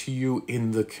said it to you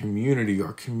in the community.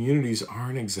 Our communities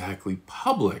aren't exactly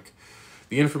public.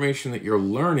 The information that you're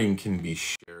learning can be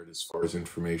shared as far as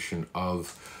information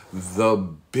of the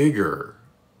bigger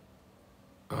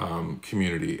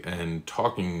community and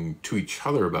talking to each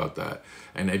other about that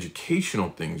and educational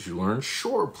things you learn.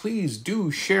 Sure, please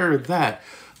do share that,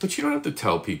 but you don't have to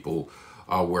tell people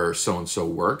where so-and-so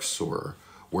works or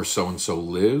where so-and-so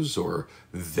lives or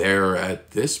they're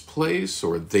at this place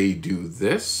or they do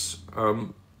this.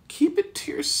 Keep it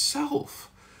to yourself.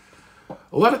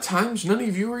 A lot of times, none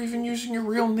of you are even using your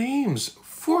real names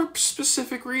for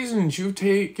specific reasons. You've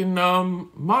taken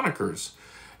monikers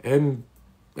and,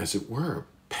 as it were,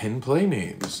 pen play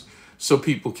names, so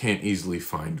people can't easily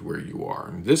find where you are.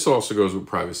 And this also goes with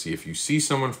privacy. If you see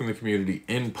someone from the community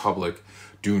in public,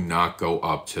 do not go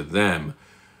up to them.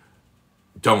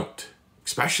 Don't.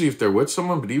 Especially if they're with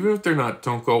someone, but even if they're not,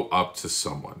 don't go up to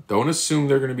someone. Don't assume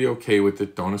they're going to be okay with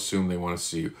it. Don't assume they want to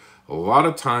see you. A lot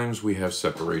of times we have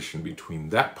separation between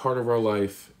that part of our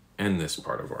life and this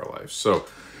part of our life. So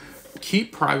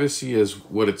keep privacy as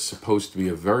what it's supposed to be,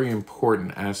 a very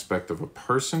important aspect of a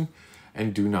person,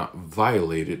 and do not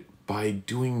violate it by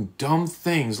doing dumb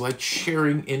things like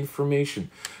sharing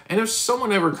information. And if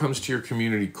someone ever comes to your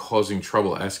community causing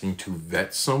trouble, asking to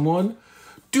vet someone,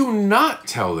 do not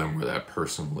tell them where that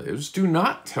person lives. Do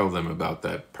not tell them about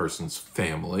that person's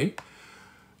family.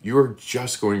 You're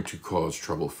just going to cause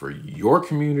trouble for your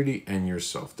community and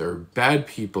yourself. There are bad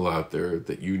people out there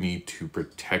that you need to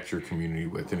protect your community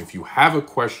with. And if you have a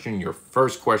question, your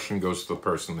first question goes to the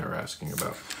person they're asking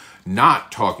about,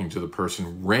 not talking to the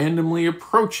person randomly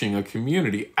approaching a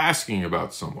community asking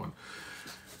about someone.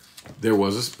 There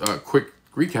was a quick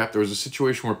recap. There was a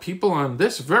situation where people on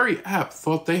this very app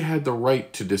thought they had the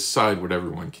right to decide what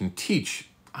everyone can teach.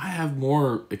 I have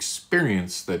more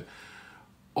experience that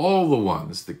all the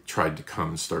ones that tried to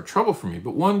come and start trouble for me,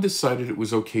 but one decided it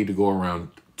was okay to go around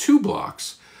 2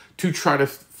 blocks to try to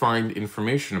find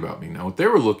information about me. Now, what they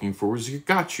were looking for was a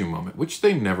got you moment, which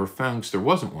they never found because there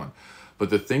wasn't one. But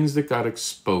the things that got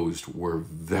exposed were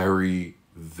very,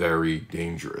 very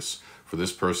dangerous for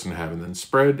this person to have and then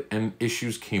spread, and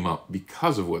issues came up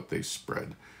because of what they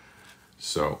spread.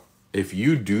 So if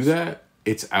you do that,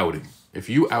 it's outing. If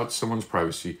you out someone's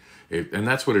privacy, and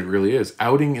that's what it really is.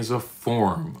 Outing is a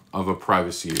form of a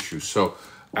privacy issue. So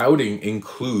outing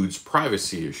includes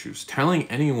privacy issues. Telling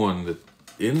anyone that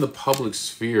in the public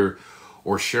sphere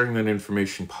or sharing that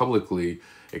information publicly,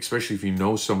 especially if you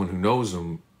know someone who knows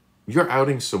them, you're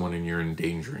outing someone and you're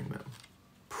endangering them.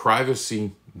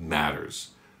 Privacy matters.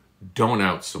 Don't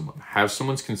out someone. Have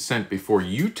someone's consent before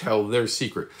you tell their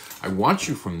secret. I want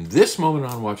you from this moment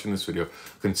on watching this video,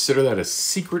 consider that a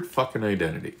secret fucking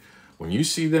identity. When you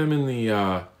see them in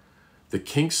the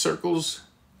kink circles,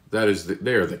 that is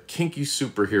they're the kinky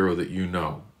superhero that you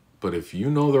know. But if you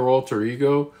know their alter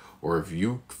ego, or if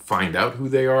you find out who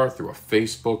they are through a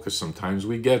Facebook, because sometimes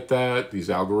we get that, these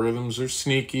algorithms are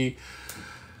sneaky.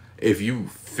 If you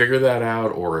figure that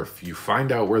out, or if you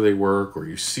find out where they work, or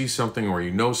you see something, or you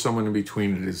know someone in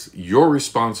between, it is your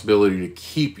responsibility to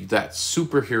keep that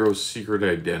superhero's secret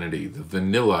identity, the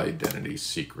vanilla identity,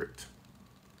 secret.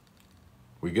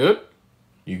 We good?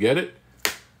 You get it?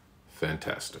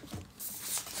 Fantastic.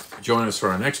 Join us for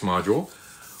our next module,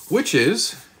 which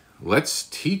is, let's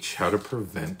teach how to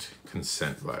prevent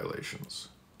consent violations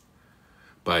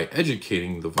by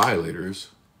educating the violators,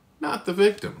 not the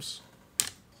victims.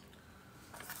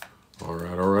 All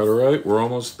right. We're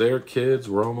almost there, kids.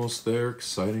 We're almost there.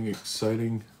 Exciting.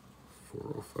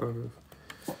 405.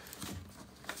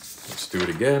 Let's do it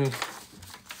again.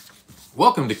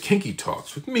 Welcome to Kinky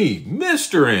Talks with me,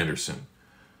 Mr. Anderson.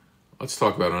 Let's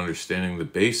talk about understanding the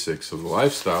basics of the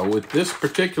lifestyle with this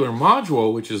particular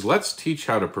module, which is let's teach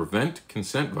how to prevent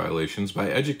consent violations by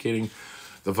educating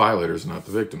the violators, not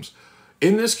the victims.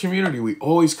 In this community, we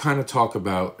always kind of talk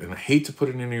about, and I hate to put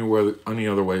it any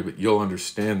other way, but you'll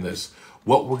understand this.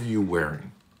 What were you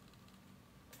wearing?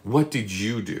 What did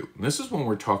you do? And this is when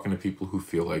we're talking to people who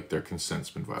feel like their consent's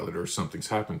been violated or something's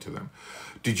happened to them.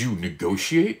 Did you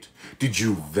negotiate? Did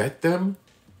you vet them?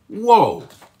 Whoa,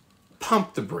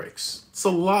 pump the brakes. It's a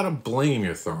lot of blame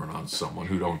you're throwing on someone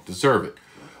who don't deserve it.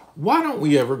 Why don't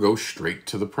we ever go straight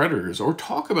to the predators, or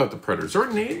talk about the predators,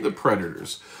 or name the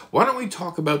predators? Why don't we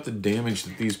talk about the damage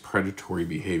that these predatory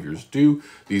behaviors do,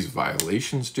 these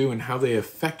violations do, and how they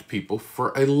affect people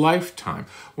for a lifetime?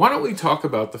 Why don't we talk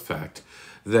about the fact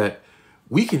that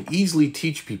we can easily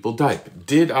teach people,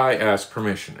 did I ask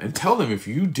permission? And tell them, if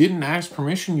you didn't ask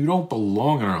permission, you don't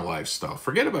belong in our lifestyle.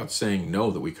 Forget about saying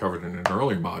no that we covered in an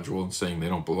earlier module and saying they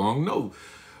don't belong.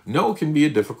 No can be a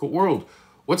difficult world.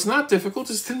 What's not difficult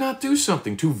is to not do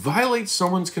something. To violate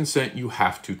someone's consent, you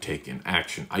have to take an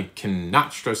action. I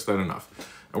cannot stress that enough.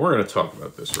 And we're going to talk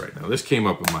about this right now. This came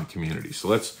up in my community. So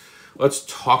let's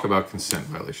talk about consent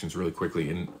violations really quickly.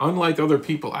 And unlike other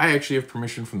people, I actually have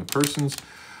permission from the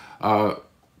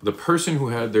person who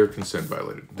had their consent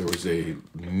violated. There was a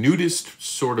nudist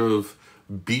sort of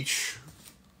beach.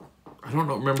 I don't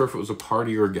remember if it was a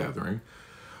party or a gathering,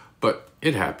 but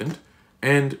it happened.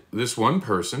 And this one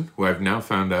person, who I've now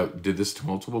found out did this to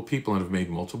multiple people and have made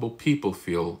multiple people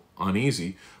feel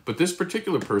uneasy, but this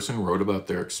particular person wrote about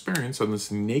their experience on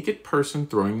this naked person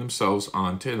throwing themselves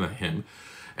onto him,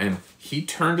 and he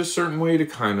turned a certain way to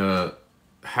kind of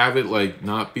have it like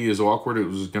not be as awkward as it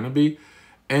was going to be,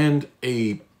 and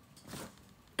a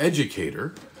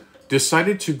educator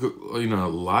decided to go in a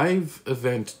live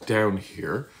event down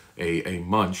here, a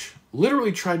munch,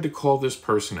 literally tried to call this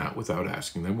person out without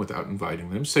asking them, without inviting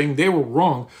them, saying they were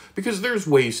wrong because there's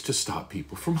ways to stop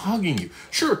people from hugging you.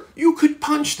 Sure, you could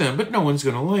punch them, but no one's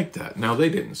going to like that. Now, they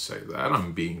didn't say that.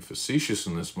 I'm being facetious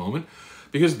in this moment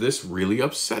because this really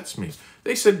upsets me.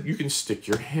 They said you can stick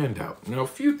your hand out. Now, a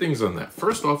few things on that.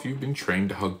 First off, you've been trained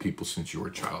to hug people since you were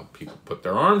a child. People put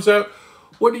their arms out.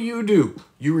 What do?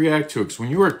 You react to it. Because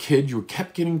when you were a kid, you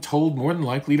kept getting told more than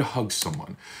likely to hug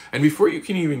someone. And before you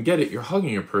can even get it, you're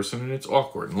hugging a person and it's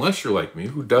awkward. Unless you're like me,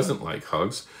 who doesn't like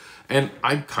hugs. And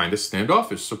I'm kind of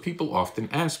standoffish, so people often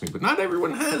ask me. But not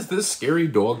everyone has this scary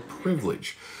dog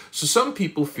privilege. So some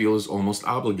people feel is almost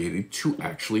obligated to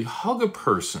actually hug a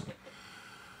person.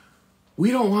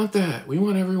 We don't want that. We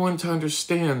want everyone to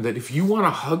understand that if you want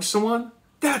to hug someone,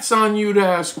 that's on you to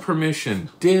ask permission.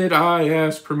 Did I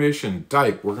ask permission?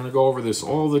 Dyke, we're going to go over this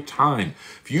all the time.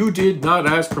 If you did not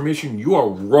ask permission, you are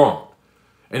wrong.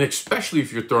 And especially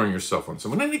if you're throwing yourself on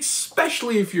someone, and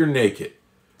especially if you're naked.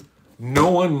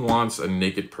 No one wants a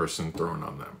naked person thrown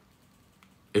on them.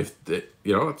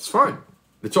 It's fine.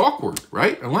 It's awkward,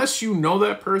 right? Unless you know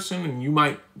that person and you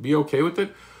might be okay with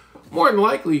it. More than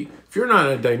likely, if you're not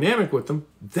in a dynamic with them,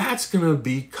 that's going to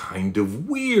be kind of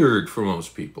weird for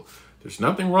most people. There's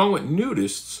nothing wrong with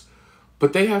nudists,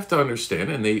 but they have to understand,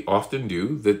 and they often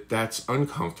do, that that's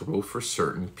uncomfortable for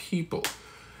certain people.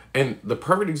 And the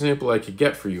perfect example I could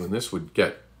get for you, and this would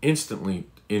get instantly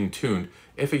in tune,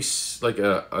 if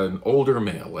an older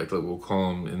male, like we'll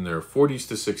call them in their 40s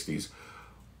to 60s,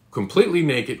 completely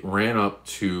naked, ran up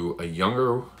to a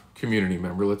younger community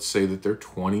member, let's say that they're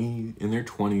in their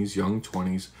 20s, young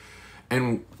 20s,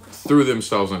 and threw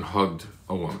themselves and hugged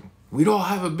a woman. We'd all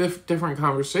have a different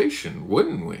conversation,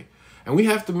 wouldn't we? And we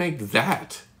have to make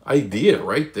that idea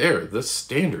right there the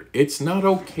standard. It's not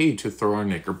okay to throw our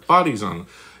naked bodies on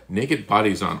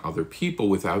other people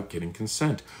without getting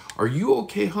consent. Are you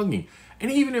okay hugging?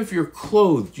 And even if you're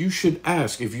clothed, you should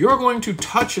ask. If you're going to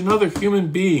touch another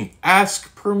human being,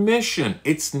 ask permission.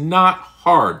 It's not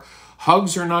hard.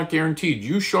 Hugs are not guaranteed.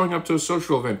 You showing up to a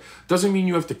social event doesn't mean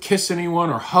you have to kiss anyone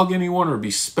or hug anyone or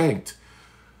be spanked.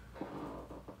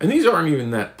 And these aren't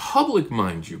even that public,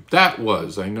 mind you.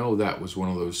 I know that was one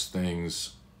of those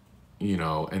things, you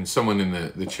know, and someone in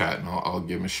the chat, and I'll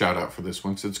give him a shout out for this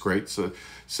one, so it's great, so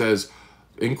says,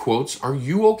 in quotes, are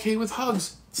you okay with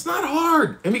hugs? It's not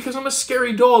hard. And because I'm a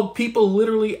scary dog, people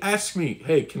literally ask me,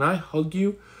 hey, can I hug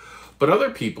you? But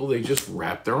other people, they just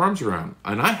wrap their arms around.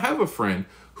 And I have a friend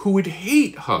who would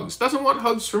hate hugs, doesn't want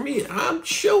hugs from me. I'm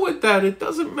chill with that. It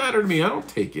doesn't matter to me. I don't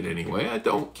take it anyway. I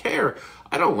don't care.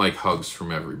 I don't like hugs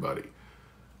from everybody.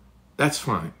 That's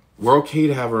fine. We're okay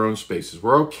to have our own spaces.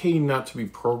 We're okay not to be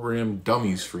programmed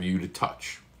dummies for you to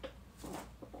touch.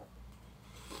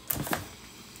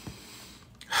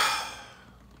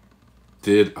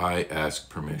 Did I ask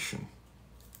permission?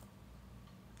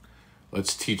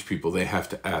 Let's teach people they have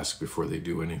to ask before they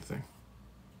do anything.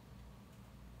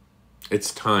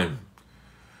 It's time.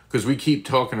 Because we keep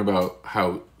talking about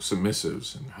how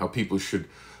submissives and how people should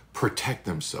protect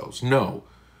themselves. No.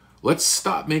 Let's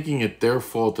stop making it their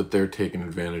fault that they're taken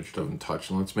advantage of and touched.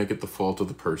 And let's make it the fault of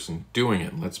the person doing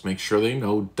it. And let's make sure they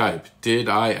know, did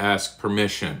I ask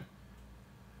permission?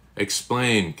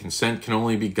 Explain. Consent can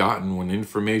only be gotten when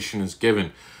information is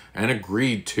given and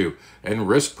agreed to, and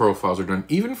risk profiles are done.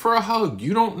 Even for a hug,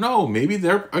 you don't know. Maybe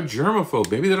they're a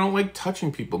germaphobe. Maybe they don't like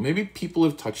touching people. Maybe people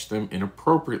have touched them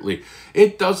inappropriately.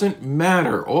 It doesn't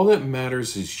matter. All that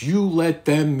matters is you let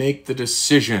them make the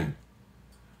decision.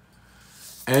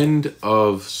 End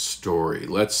of story.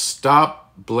 Let's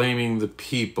stop blaming the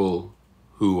people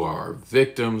who are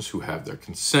victims, who have their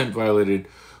consent violated,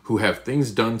 who have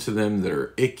things done to them that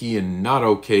are icky and not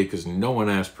okay because no one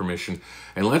asked permission.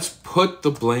 And let's put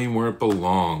the blame where it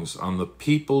belongs, on the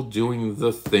people doing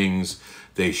the things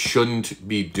they shouldn't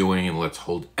be doing. And let's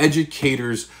hold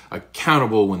educators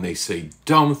accountable when they say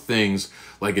dumb things,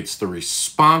 like it's the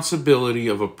responsibility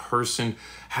of a person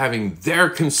having their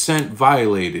consent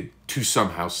violated to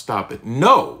somehow stop it.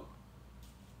 No.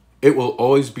 It will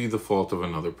always be the fault of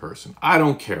another person. I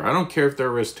don't care. I don't care if they're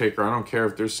a risk taker. I don't care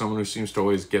if there's someone who seems to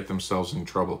always get themselves in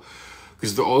trouble.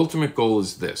 Because the ultimate goal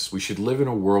is this. We should live in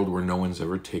a world where no one's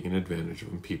ever taken advantage of,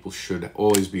 and people should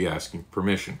always be asking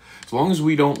permission. As long as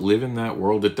we don't live in that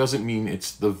world, it doesn't mean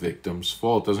it's the victim's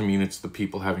fault. It doesn't mean it's the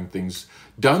people having things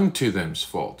done to them's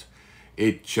fault.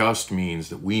 It just means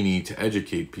that we need to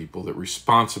educate people that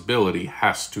responsibility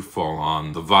has to fall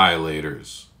on the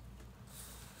violators.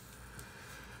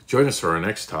 Join us for our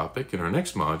next topic in our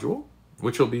next module,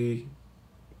 which will be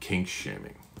kink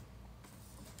shaming.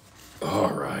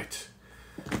 All right.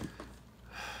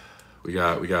 We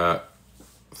got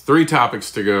 3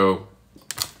 topics to go.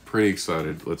 Pretty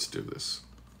excited. Let's do this.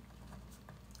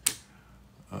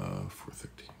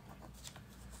 4:13.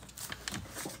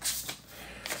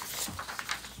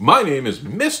 My name is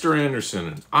Mister AnderSiN,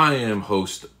 and I am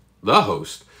the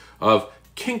host of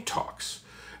Kink Talks.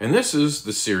 And this is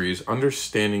the series,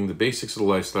 Understanding the Basics of the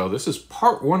Lifestyle. This is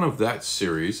part 1 of that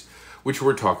series, which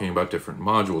we're talking about different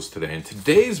modules today. And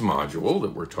today's module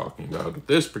that we're talking about at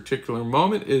this particular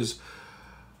moment is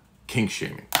kink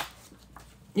shaming.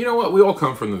 You know what? We all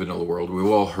come from the vanilla world. We've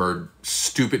all heard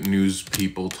stupid news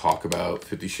people talk about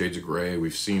 50 Shades of Grey.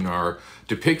 We've seen our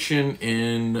depiction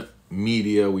in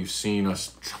media. We've seen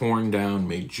us torn down,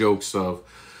 made jokes of,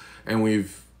 and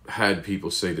we've had people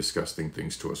say disgusting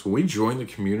things to us. When we join the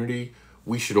community,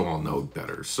 we should all know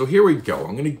better. So here we go.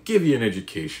 I'm going to give you an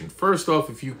education. First off,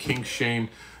 if you kink shame,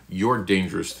 you're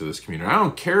dangerous to this community. I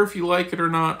don't care if you like it or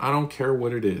not. I don't care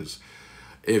what it is.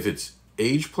 If it's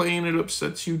age play and it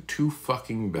upsets you, too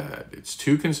fucking bad. It's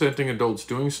 2 consenting adults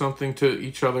doing something to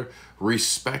each other.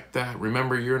 Respect that.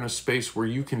 Remember, you're in a space where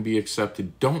you can be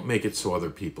accepted. Don't make it so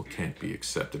other people can't be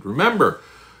accepted. Remember,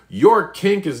 your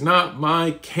kink is not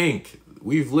my kink.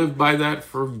 We've lived by that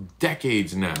for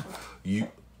decades now.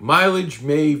 Mileage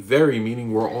may vary,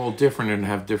 meaning we're all different and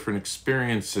have different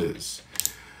experiences.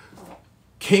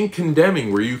 Kink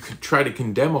condemning, where you could try to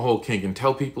condemn a whole kink and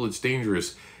tell people it's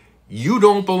dangerous. You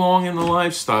don't belong in the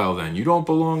lifestyle then. You don't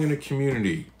belong in a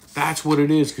community. That's what it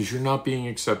is, because you're not being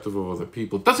accepting of other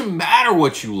people. It doesn't matter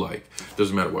what you like. It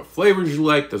doesn't matter what flavors you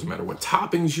like. It doesn't matter what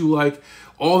toppings you like.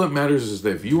 All that matters is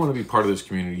that if you want to be part of this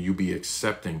community, you be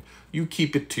accepting. You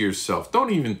keep it to yourself.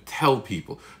 Don't even tell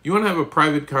people. You want to have a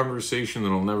private conversation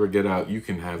that'll never get out, you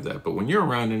can have that. But when you're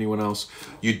around anyone else,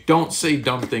 you don't say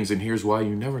dumb things, and here's why: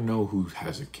 you never know who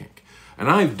has a kink. And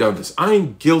I've done this.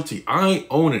 I'm guilty. I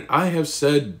own it. I have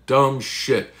said dumb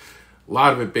shit. A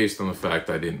lot of it based on the fact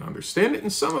I didn't understand it,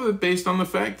 and some of it based on the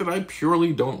fact that I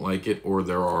purely don't like it, or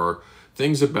there are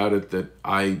things about it that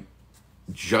I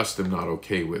just am not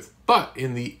okay with. But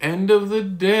in the end of the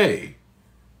day,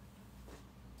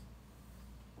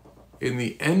 and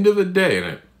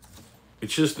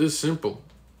it's just this simple.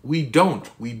 We don't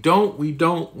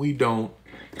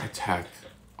attack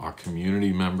our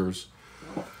community members.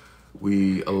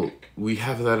 We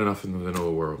have that enough in the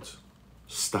middle worlds.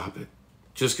 Stop it.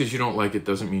 Just because you don't like it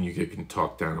doesn't mean you can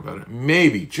talk down about it.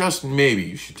 Maybe, just maybe,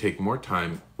 you should take more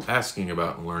time asking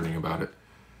about and learning about it,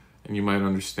 and you might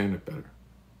understand it better.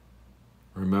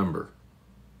 Remember,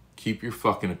 keep your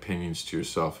fucking opinions to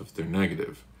yourself if they're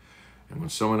negative. And when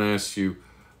someone asks you,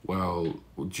 well,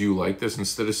 do you like this?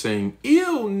 Instead of saying,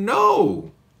 ew,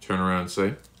 no, turn around and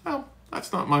say, oh,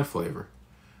 that's not my flavor,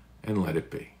 and let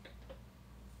it be.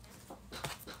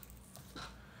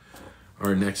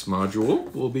 Our next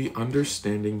module will be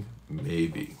understanding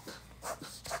maybe.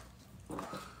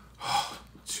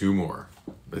 2 more.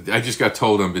 I just got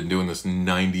told I've been doing this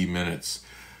 90 minutes.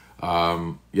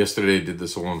 Yesterday I did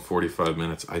this all in 45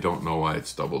 minutes. I don't know why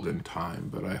it's doubled in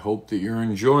time, but I hope that you're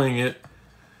enjoying it.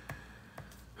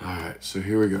 All right, so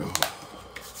here we go.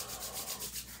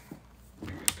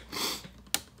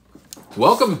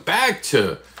 Welcome back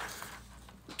to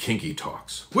Kinky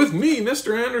Talks with me,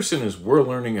 Mr. AnderSiN, as we're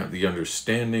learning the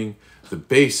understanding, the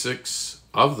basics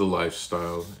of the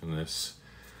lifestyle in this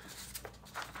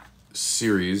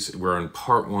series. We're on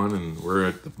part 1, and we're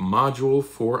at the module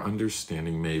for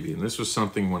understanding maybe. And this was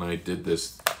something when I did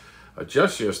this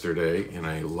just yesterday in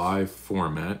a live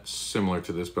format, similar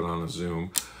to this, but on a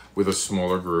Zoom with a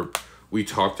smaller group. We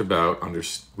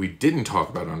didn't talk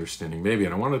about understanding maybe,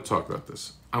 and I want to talk about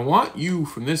this. I want you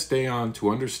from this day on to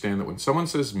understand that when someone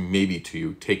says maybe to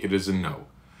you, take it as a no.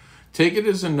 Take it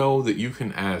as a no that you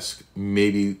can ask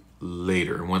maybe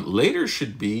later. And what later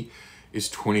should be is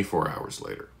 24 hours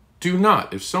later. Do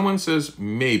not, if someone says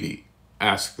maybe,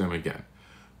 ask them again.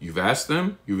 You've asked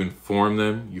them, you've informed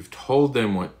them, you've told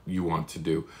them what you want to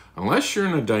do. Unless you're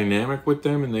in a dynamic with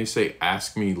them and they say,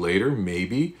 ask me later,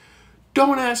 maybe,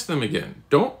 don't ask them again.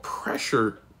 Don't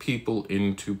pressure people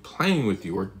into playing with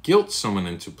you or guilt someone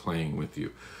into playing with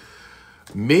you.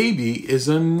 Maybe is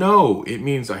a no. It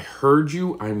means I heard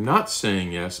you. I'm not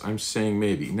saying yes. I'm saying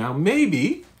maybe. Now,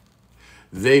 maybe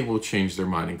they will change their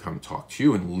mind and come talk to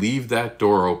you and leave that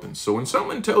door open. So when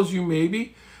someone tells you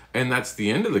maybe, and that's the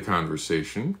end of the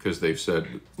conversation, because they've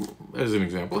said, as an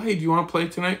example, hey, do you want to play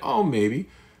tonight? Oh, maybe.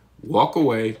 Walk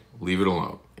away. Leave it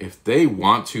alone. If they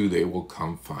want to, they will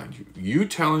come find you. You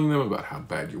telling them about how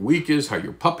bad your week is, how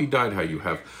your puppy died, how you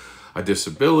have a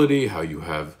disability, how you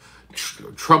have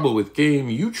trouble with game.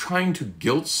 You trying to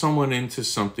guilt someone into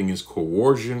something is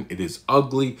coercion. It is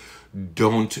ugly.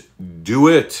 Don't do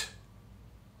it.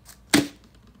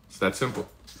 It's that simple.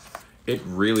 It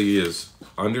really is.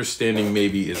 Understanding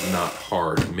maybe is not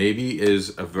hard. Maybe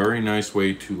is a very nice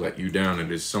way to let you down.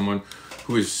 It is someone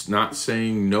who is not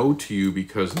saying no to you,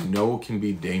 because no can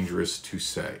be dangerous to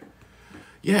say.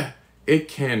 Yeah, it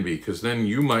can be, because then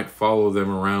you might follow them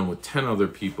around with 10 other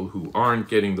people who aren't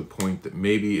getting the point that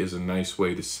maybe is a nice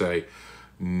way to say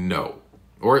no,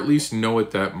 or at least no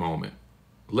at that moment.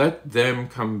 Let them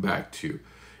come back to you.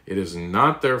 It is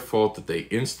not their fault that they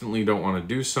instantly don't want to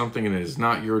do something, and it is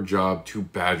not your job to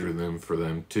badger them for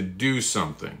them to do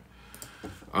something.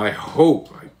 I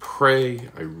hope, I pray,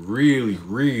 I really,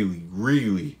 really,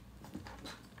 really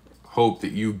hope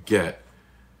that you get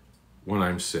what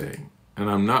I'm saying. And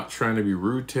I'm not trying to be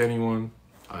rude to anyone.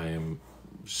 I am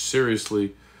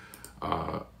seriously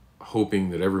hoping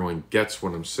that everyone gets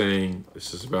what I'm saying.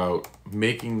 This is about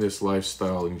making this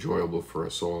lifestyle enjoyable for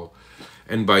us all.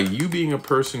 And by you being a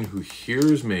person who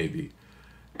hears maybe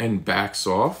and backs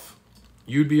off,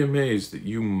 you'd be amazed that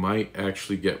you might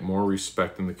actually get more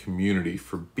respect in the community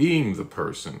for being the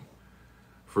person,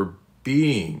 for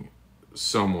being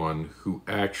someone who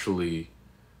actually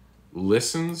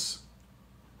listens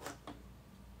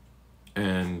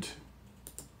and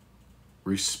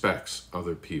respects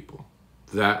other people.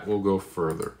 That will go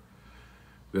further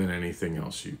than anything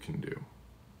else you can do.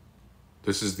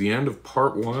 This is the end of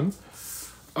part 1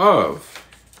 of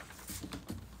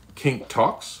Kink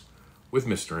Talks with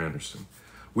Mr. AnderSiN.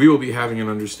 We will be having an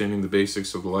Understanding the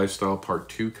Basics of the Lifestyle Part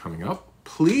 2 coming up.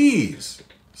 Please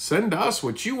send us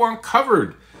what you want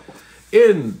covered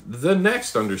in the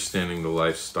next Understanding the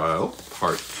Lifestyle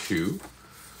Part 2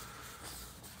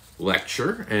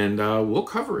 lecture, and we'll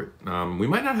cover it. We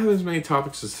might not have as many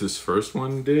topics as this first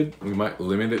one did. We might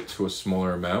limit it to a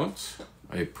smaller amount.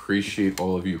 I appreciate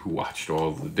all of you who watched all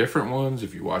of the different ones.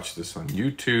 If you watched this on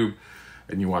YouTube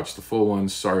and you watched the full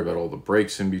ones, sorry about all the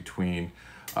breaks in between.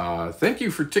 Thank you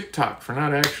for TikTok for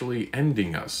not actually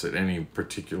ending us at any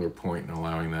particular point and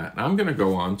allowing that. And I'm going to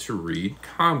go on to read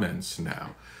comments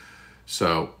now.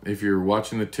 So if you're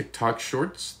watching the TikTok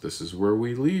shorts, this is where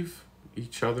we leave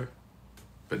each other.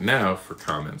 But now for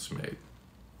comments made.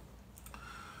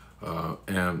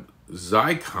 And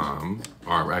Zycom,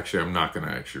 or actually I'm not going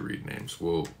to actually read names.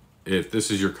 Well, if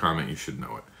this is your comment, you should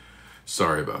know it.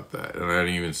 Sorry about that. And I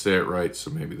didn't even say it right,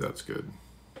 so maybe that's good.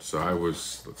 So I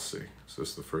was, let's see. Is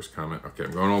this the first comment? Okay,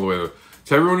 I'm going all the way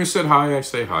to everyone who said hi, I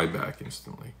say hi back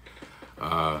instantly.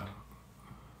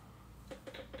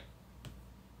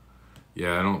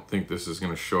 Yeah, I don't think this is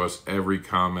going to show us every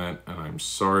comment, and I'm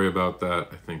sorry about that.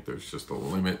 I think there's just a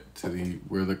limit to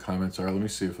where the comments are. Let me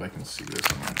see if I can see this.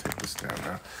 I'm going to take this down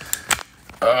now.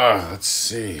 Let's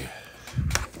see.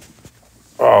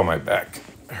 Oh, my back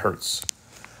hurts.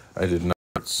 I did not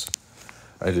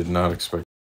expect.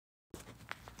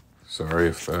 Sorry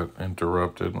if that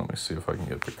interrupted. Let me see if I can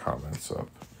get the comments up.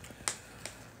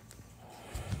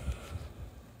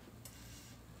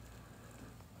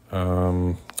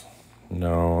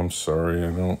 No, I'm sorry.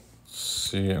 I don't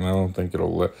see it, and I don't think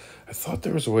it'll let. I thought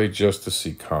there was a way just to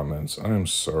see comments. I'm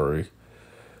sorry,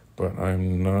 but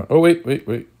I'm not. Oh, wait.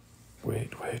 I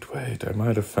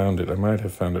might have found it.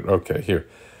 Okay, here.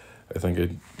 I think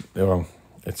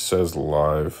it says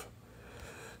live,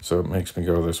 so it makes me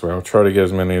go this way. I'll try to get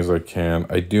as many as I can.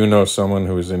 I do know someone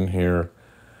who is in here.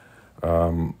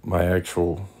 My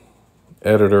actual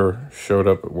editor showed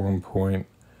up at one point,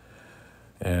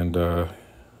 and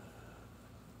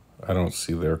I don't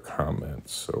see their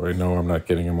comments, so I know I'm not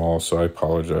getting them all, so I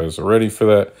apologize already for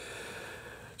that.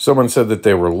 Someone said that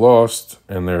they were lost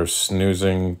and they're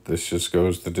snoozing. This just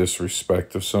goes to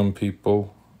disrespect of some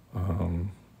people.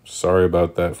 Sorry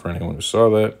about that for anyone who saw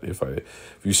that. If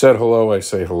you said hello, I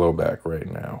say hello back right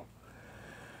now.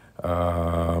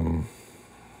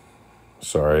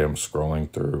 Sorry, I'm scrolling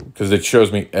through because it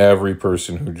shows me every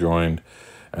person who joined.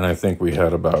 And I think we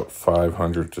had about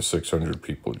 500 to 600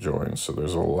 people join. So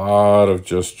there's a lot of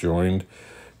just joined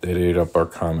that ate up our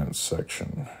comments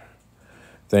section.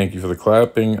 Thank you for the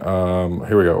clapping.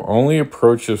 Here we go. Only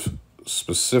approaches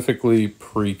specifically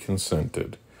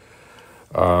pre-consented.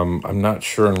 I'm not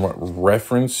sure in what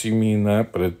reference you mean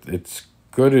that, but it's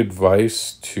good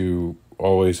advice to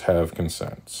always have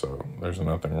consent. So there's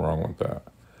nothing wrong with that.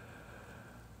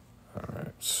 All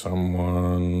right,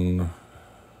 someone...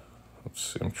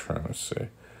 Let's see, I'm trying to say.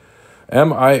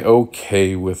 Am I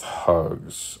okay with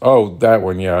hugs? Oh, that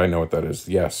one. Yeah, I know what that is.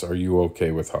 Yes, are you okay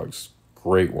with hugs?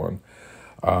 Great one.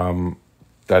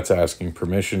 That's asking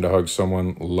permission to hug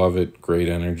someone. Love it. Great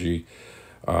energy.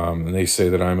 And they say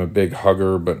that I'm a big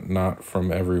hugger, but not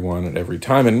from everyone at every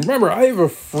time. And remember, I have a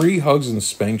free Hugs and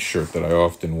Spanks shirt that I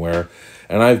often wear,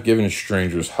 and I've given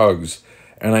strangers hugs.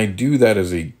 And I do that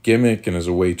as a gimmick and as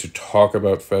a way to talk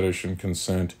about fetish and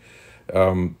consent.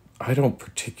 I don't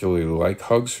particularly like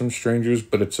hugs from strangers,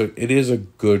 but it is a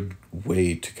good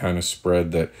way to kind of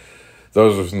spread that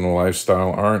those within the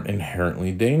lifestyle aren't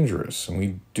inherently dangerous. And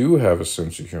we do have a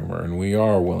sense of humor, and we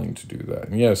are willing to do that.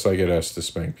 And yes, I get asked to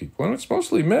spank people, and it's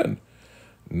mostly men.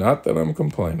 Not that I'm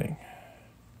complaining.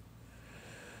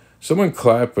 Someone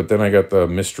clapped, but then I got the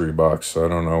mystery box, so I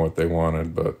don't know what they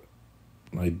wanted, but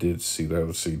I did see that.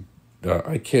 Let's see.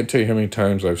 I can't tell you how many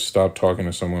times I've stopped talking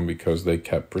to someone because they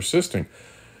kept persisting.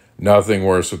 Nothing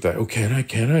worse with that. Oh, can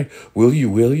I? Will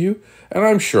you? And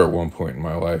I'm sure at one point in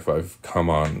my life I've come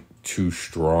on too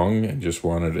strong and just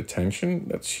wanted attention.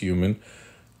 That's human.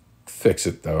 Fix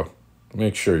it, though.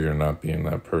 Make sure you're not being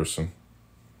that person.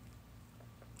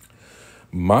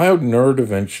 Mild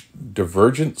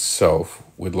neurodivergent self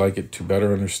would like it to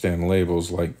better understand labels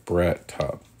like brat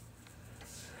top.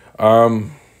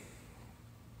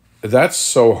 That's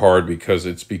so hard because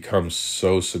it's become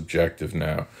so subjective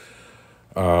now.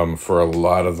 For a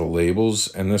lot of the labels,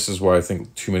 and this is why I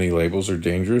think too many labels are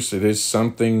dangerous. It is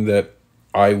something that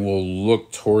I will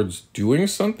look towards doing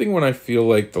something when I feel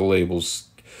like the labels,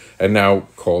 and now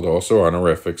called also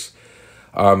honorifics,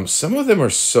 some of them are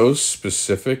so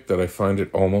specific that I find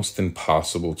it almost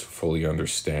impossible to fully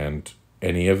understand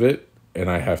any of it, and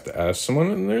I have to ask someone,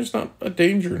 and there's not a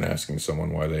danger in asking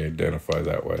someone why they identify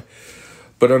that way.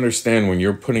 But understand, when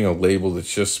you're putting a label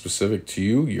that's just specific to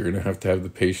you, you're going to have the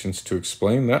patience to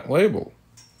explain that label.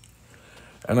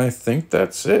 And I think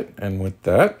that's it. And with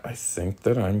that, I think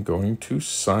that I'm going to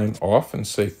sign off and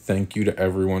say thank you to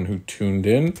everyone who tuned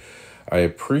in. I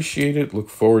appreciate it.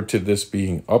 Look forward to this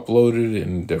being uploaded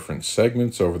in different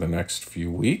segments over the next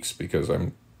few weeks, because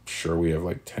I'm sure we have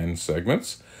like 10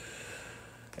 segments.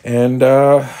 And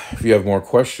if you have more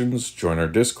questions, join our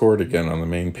Discord, again, on the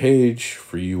main page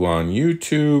for you on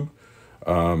YouTube.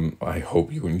 I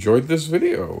hope you enjoyed this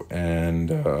video,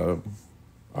 and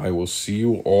I will see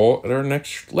you all at our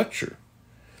next lecture.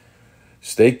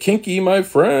 Stay kinky, my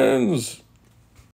friends!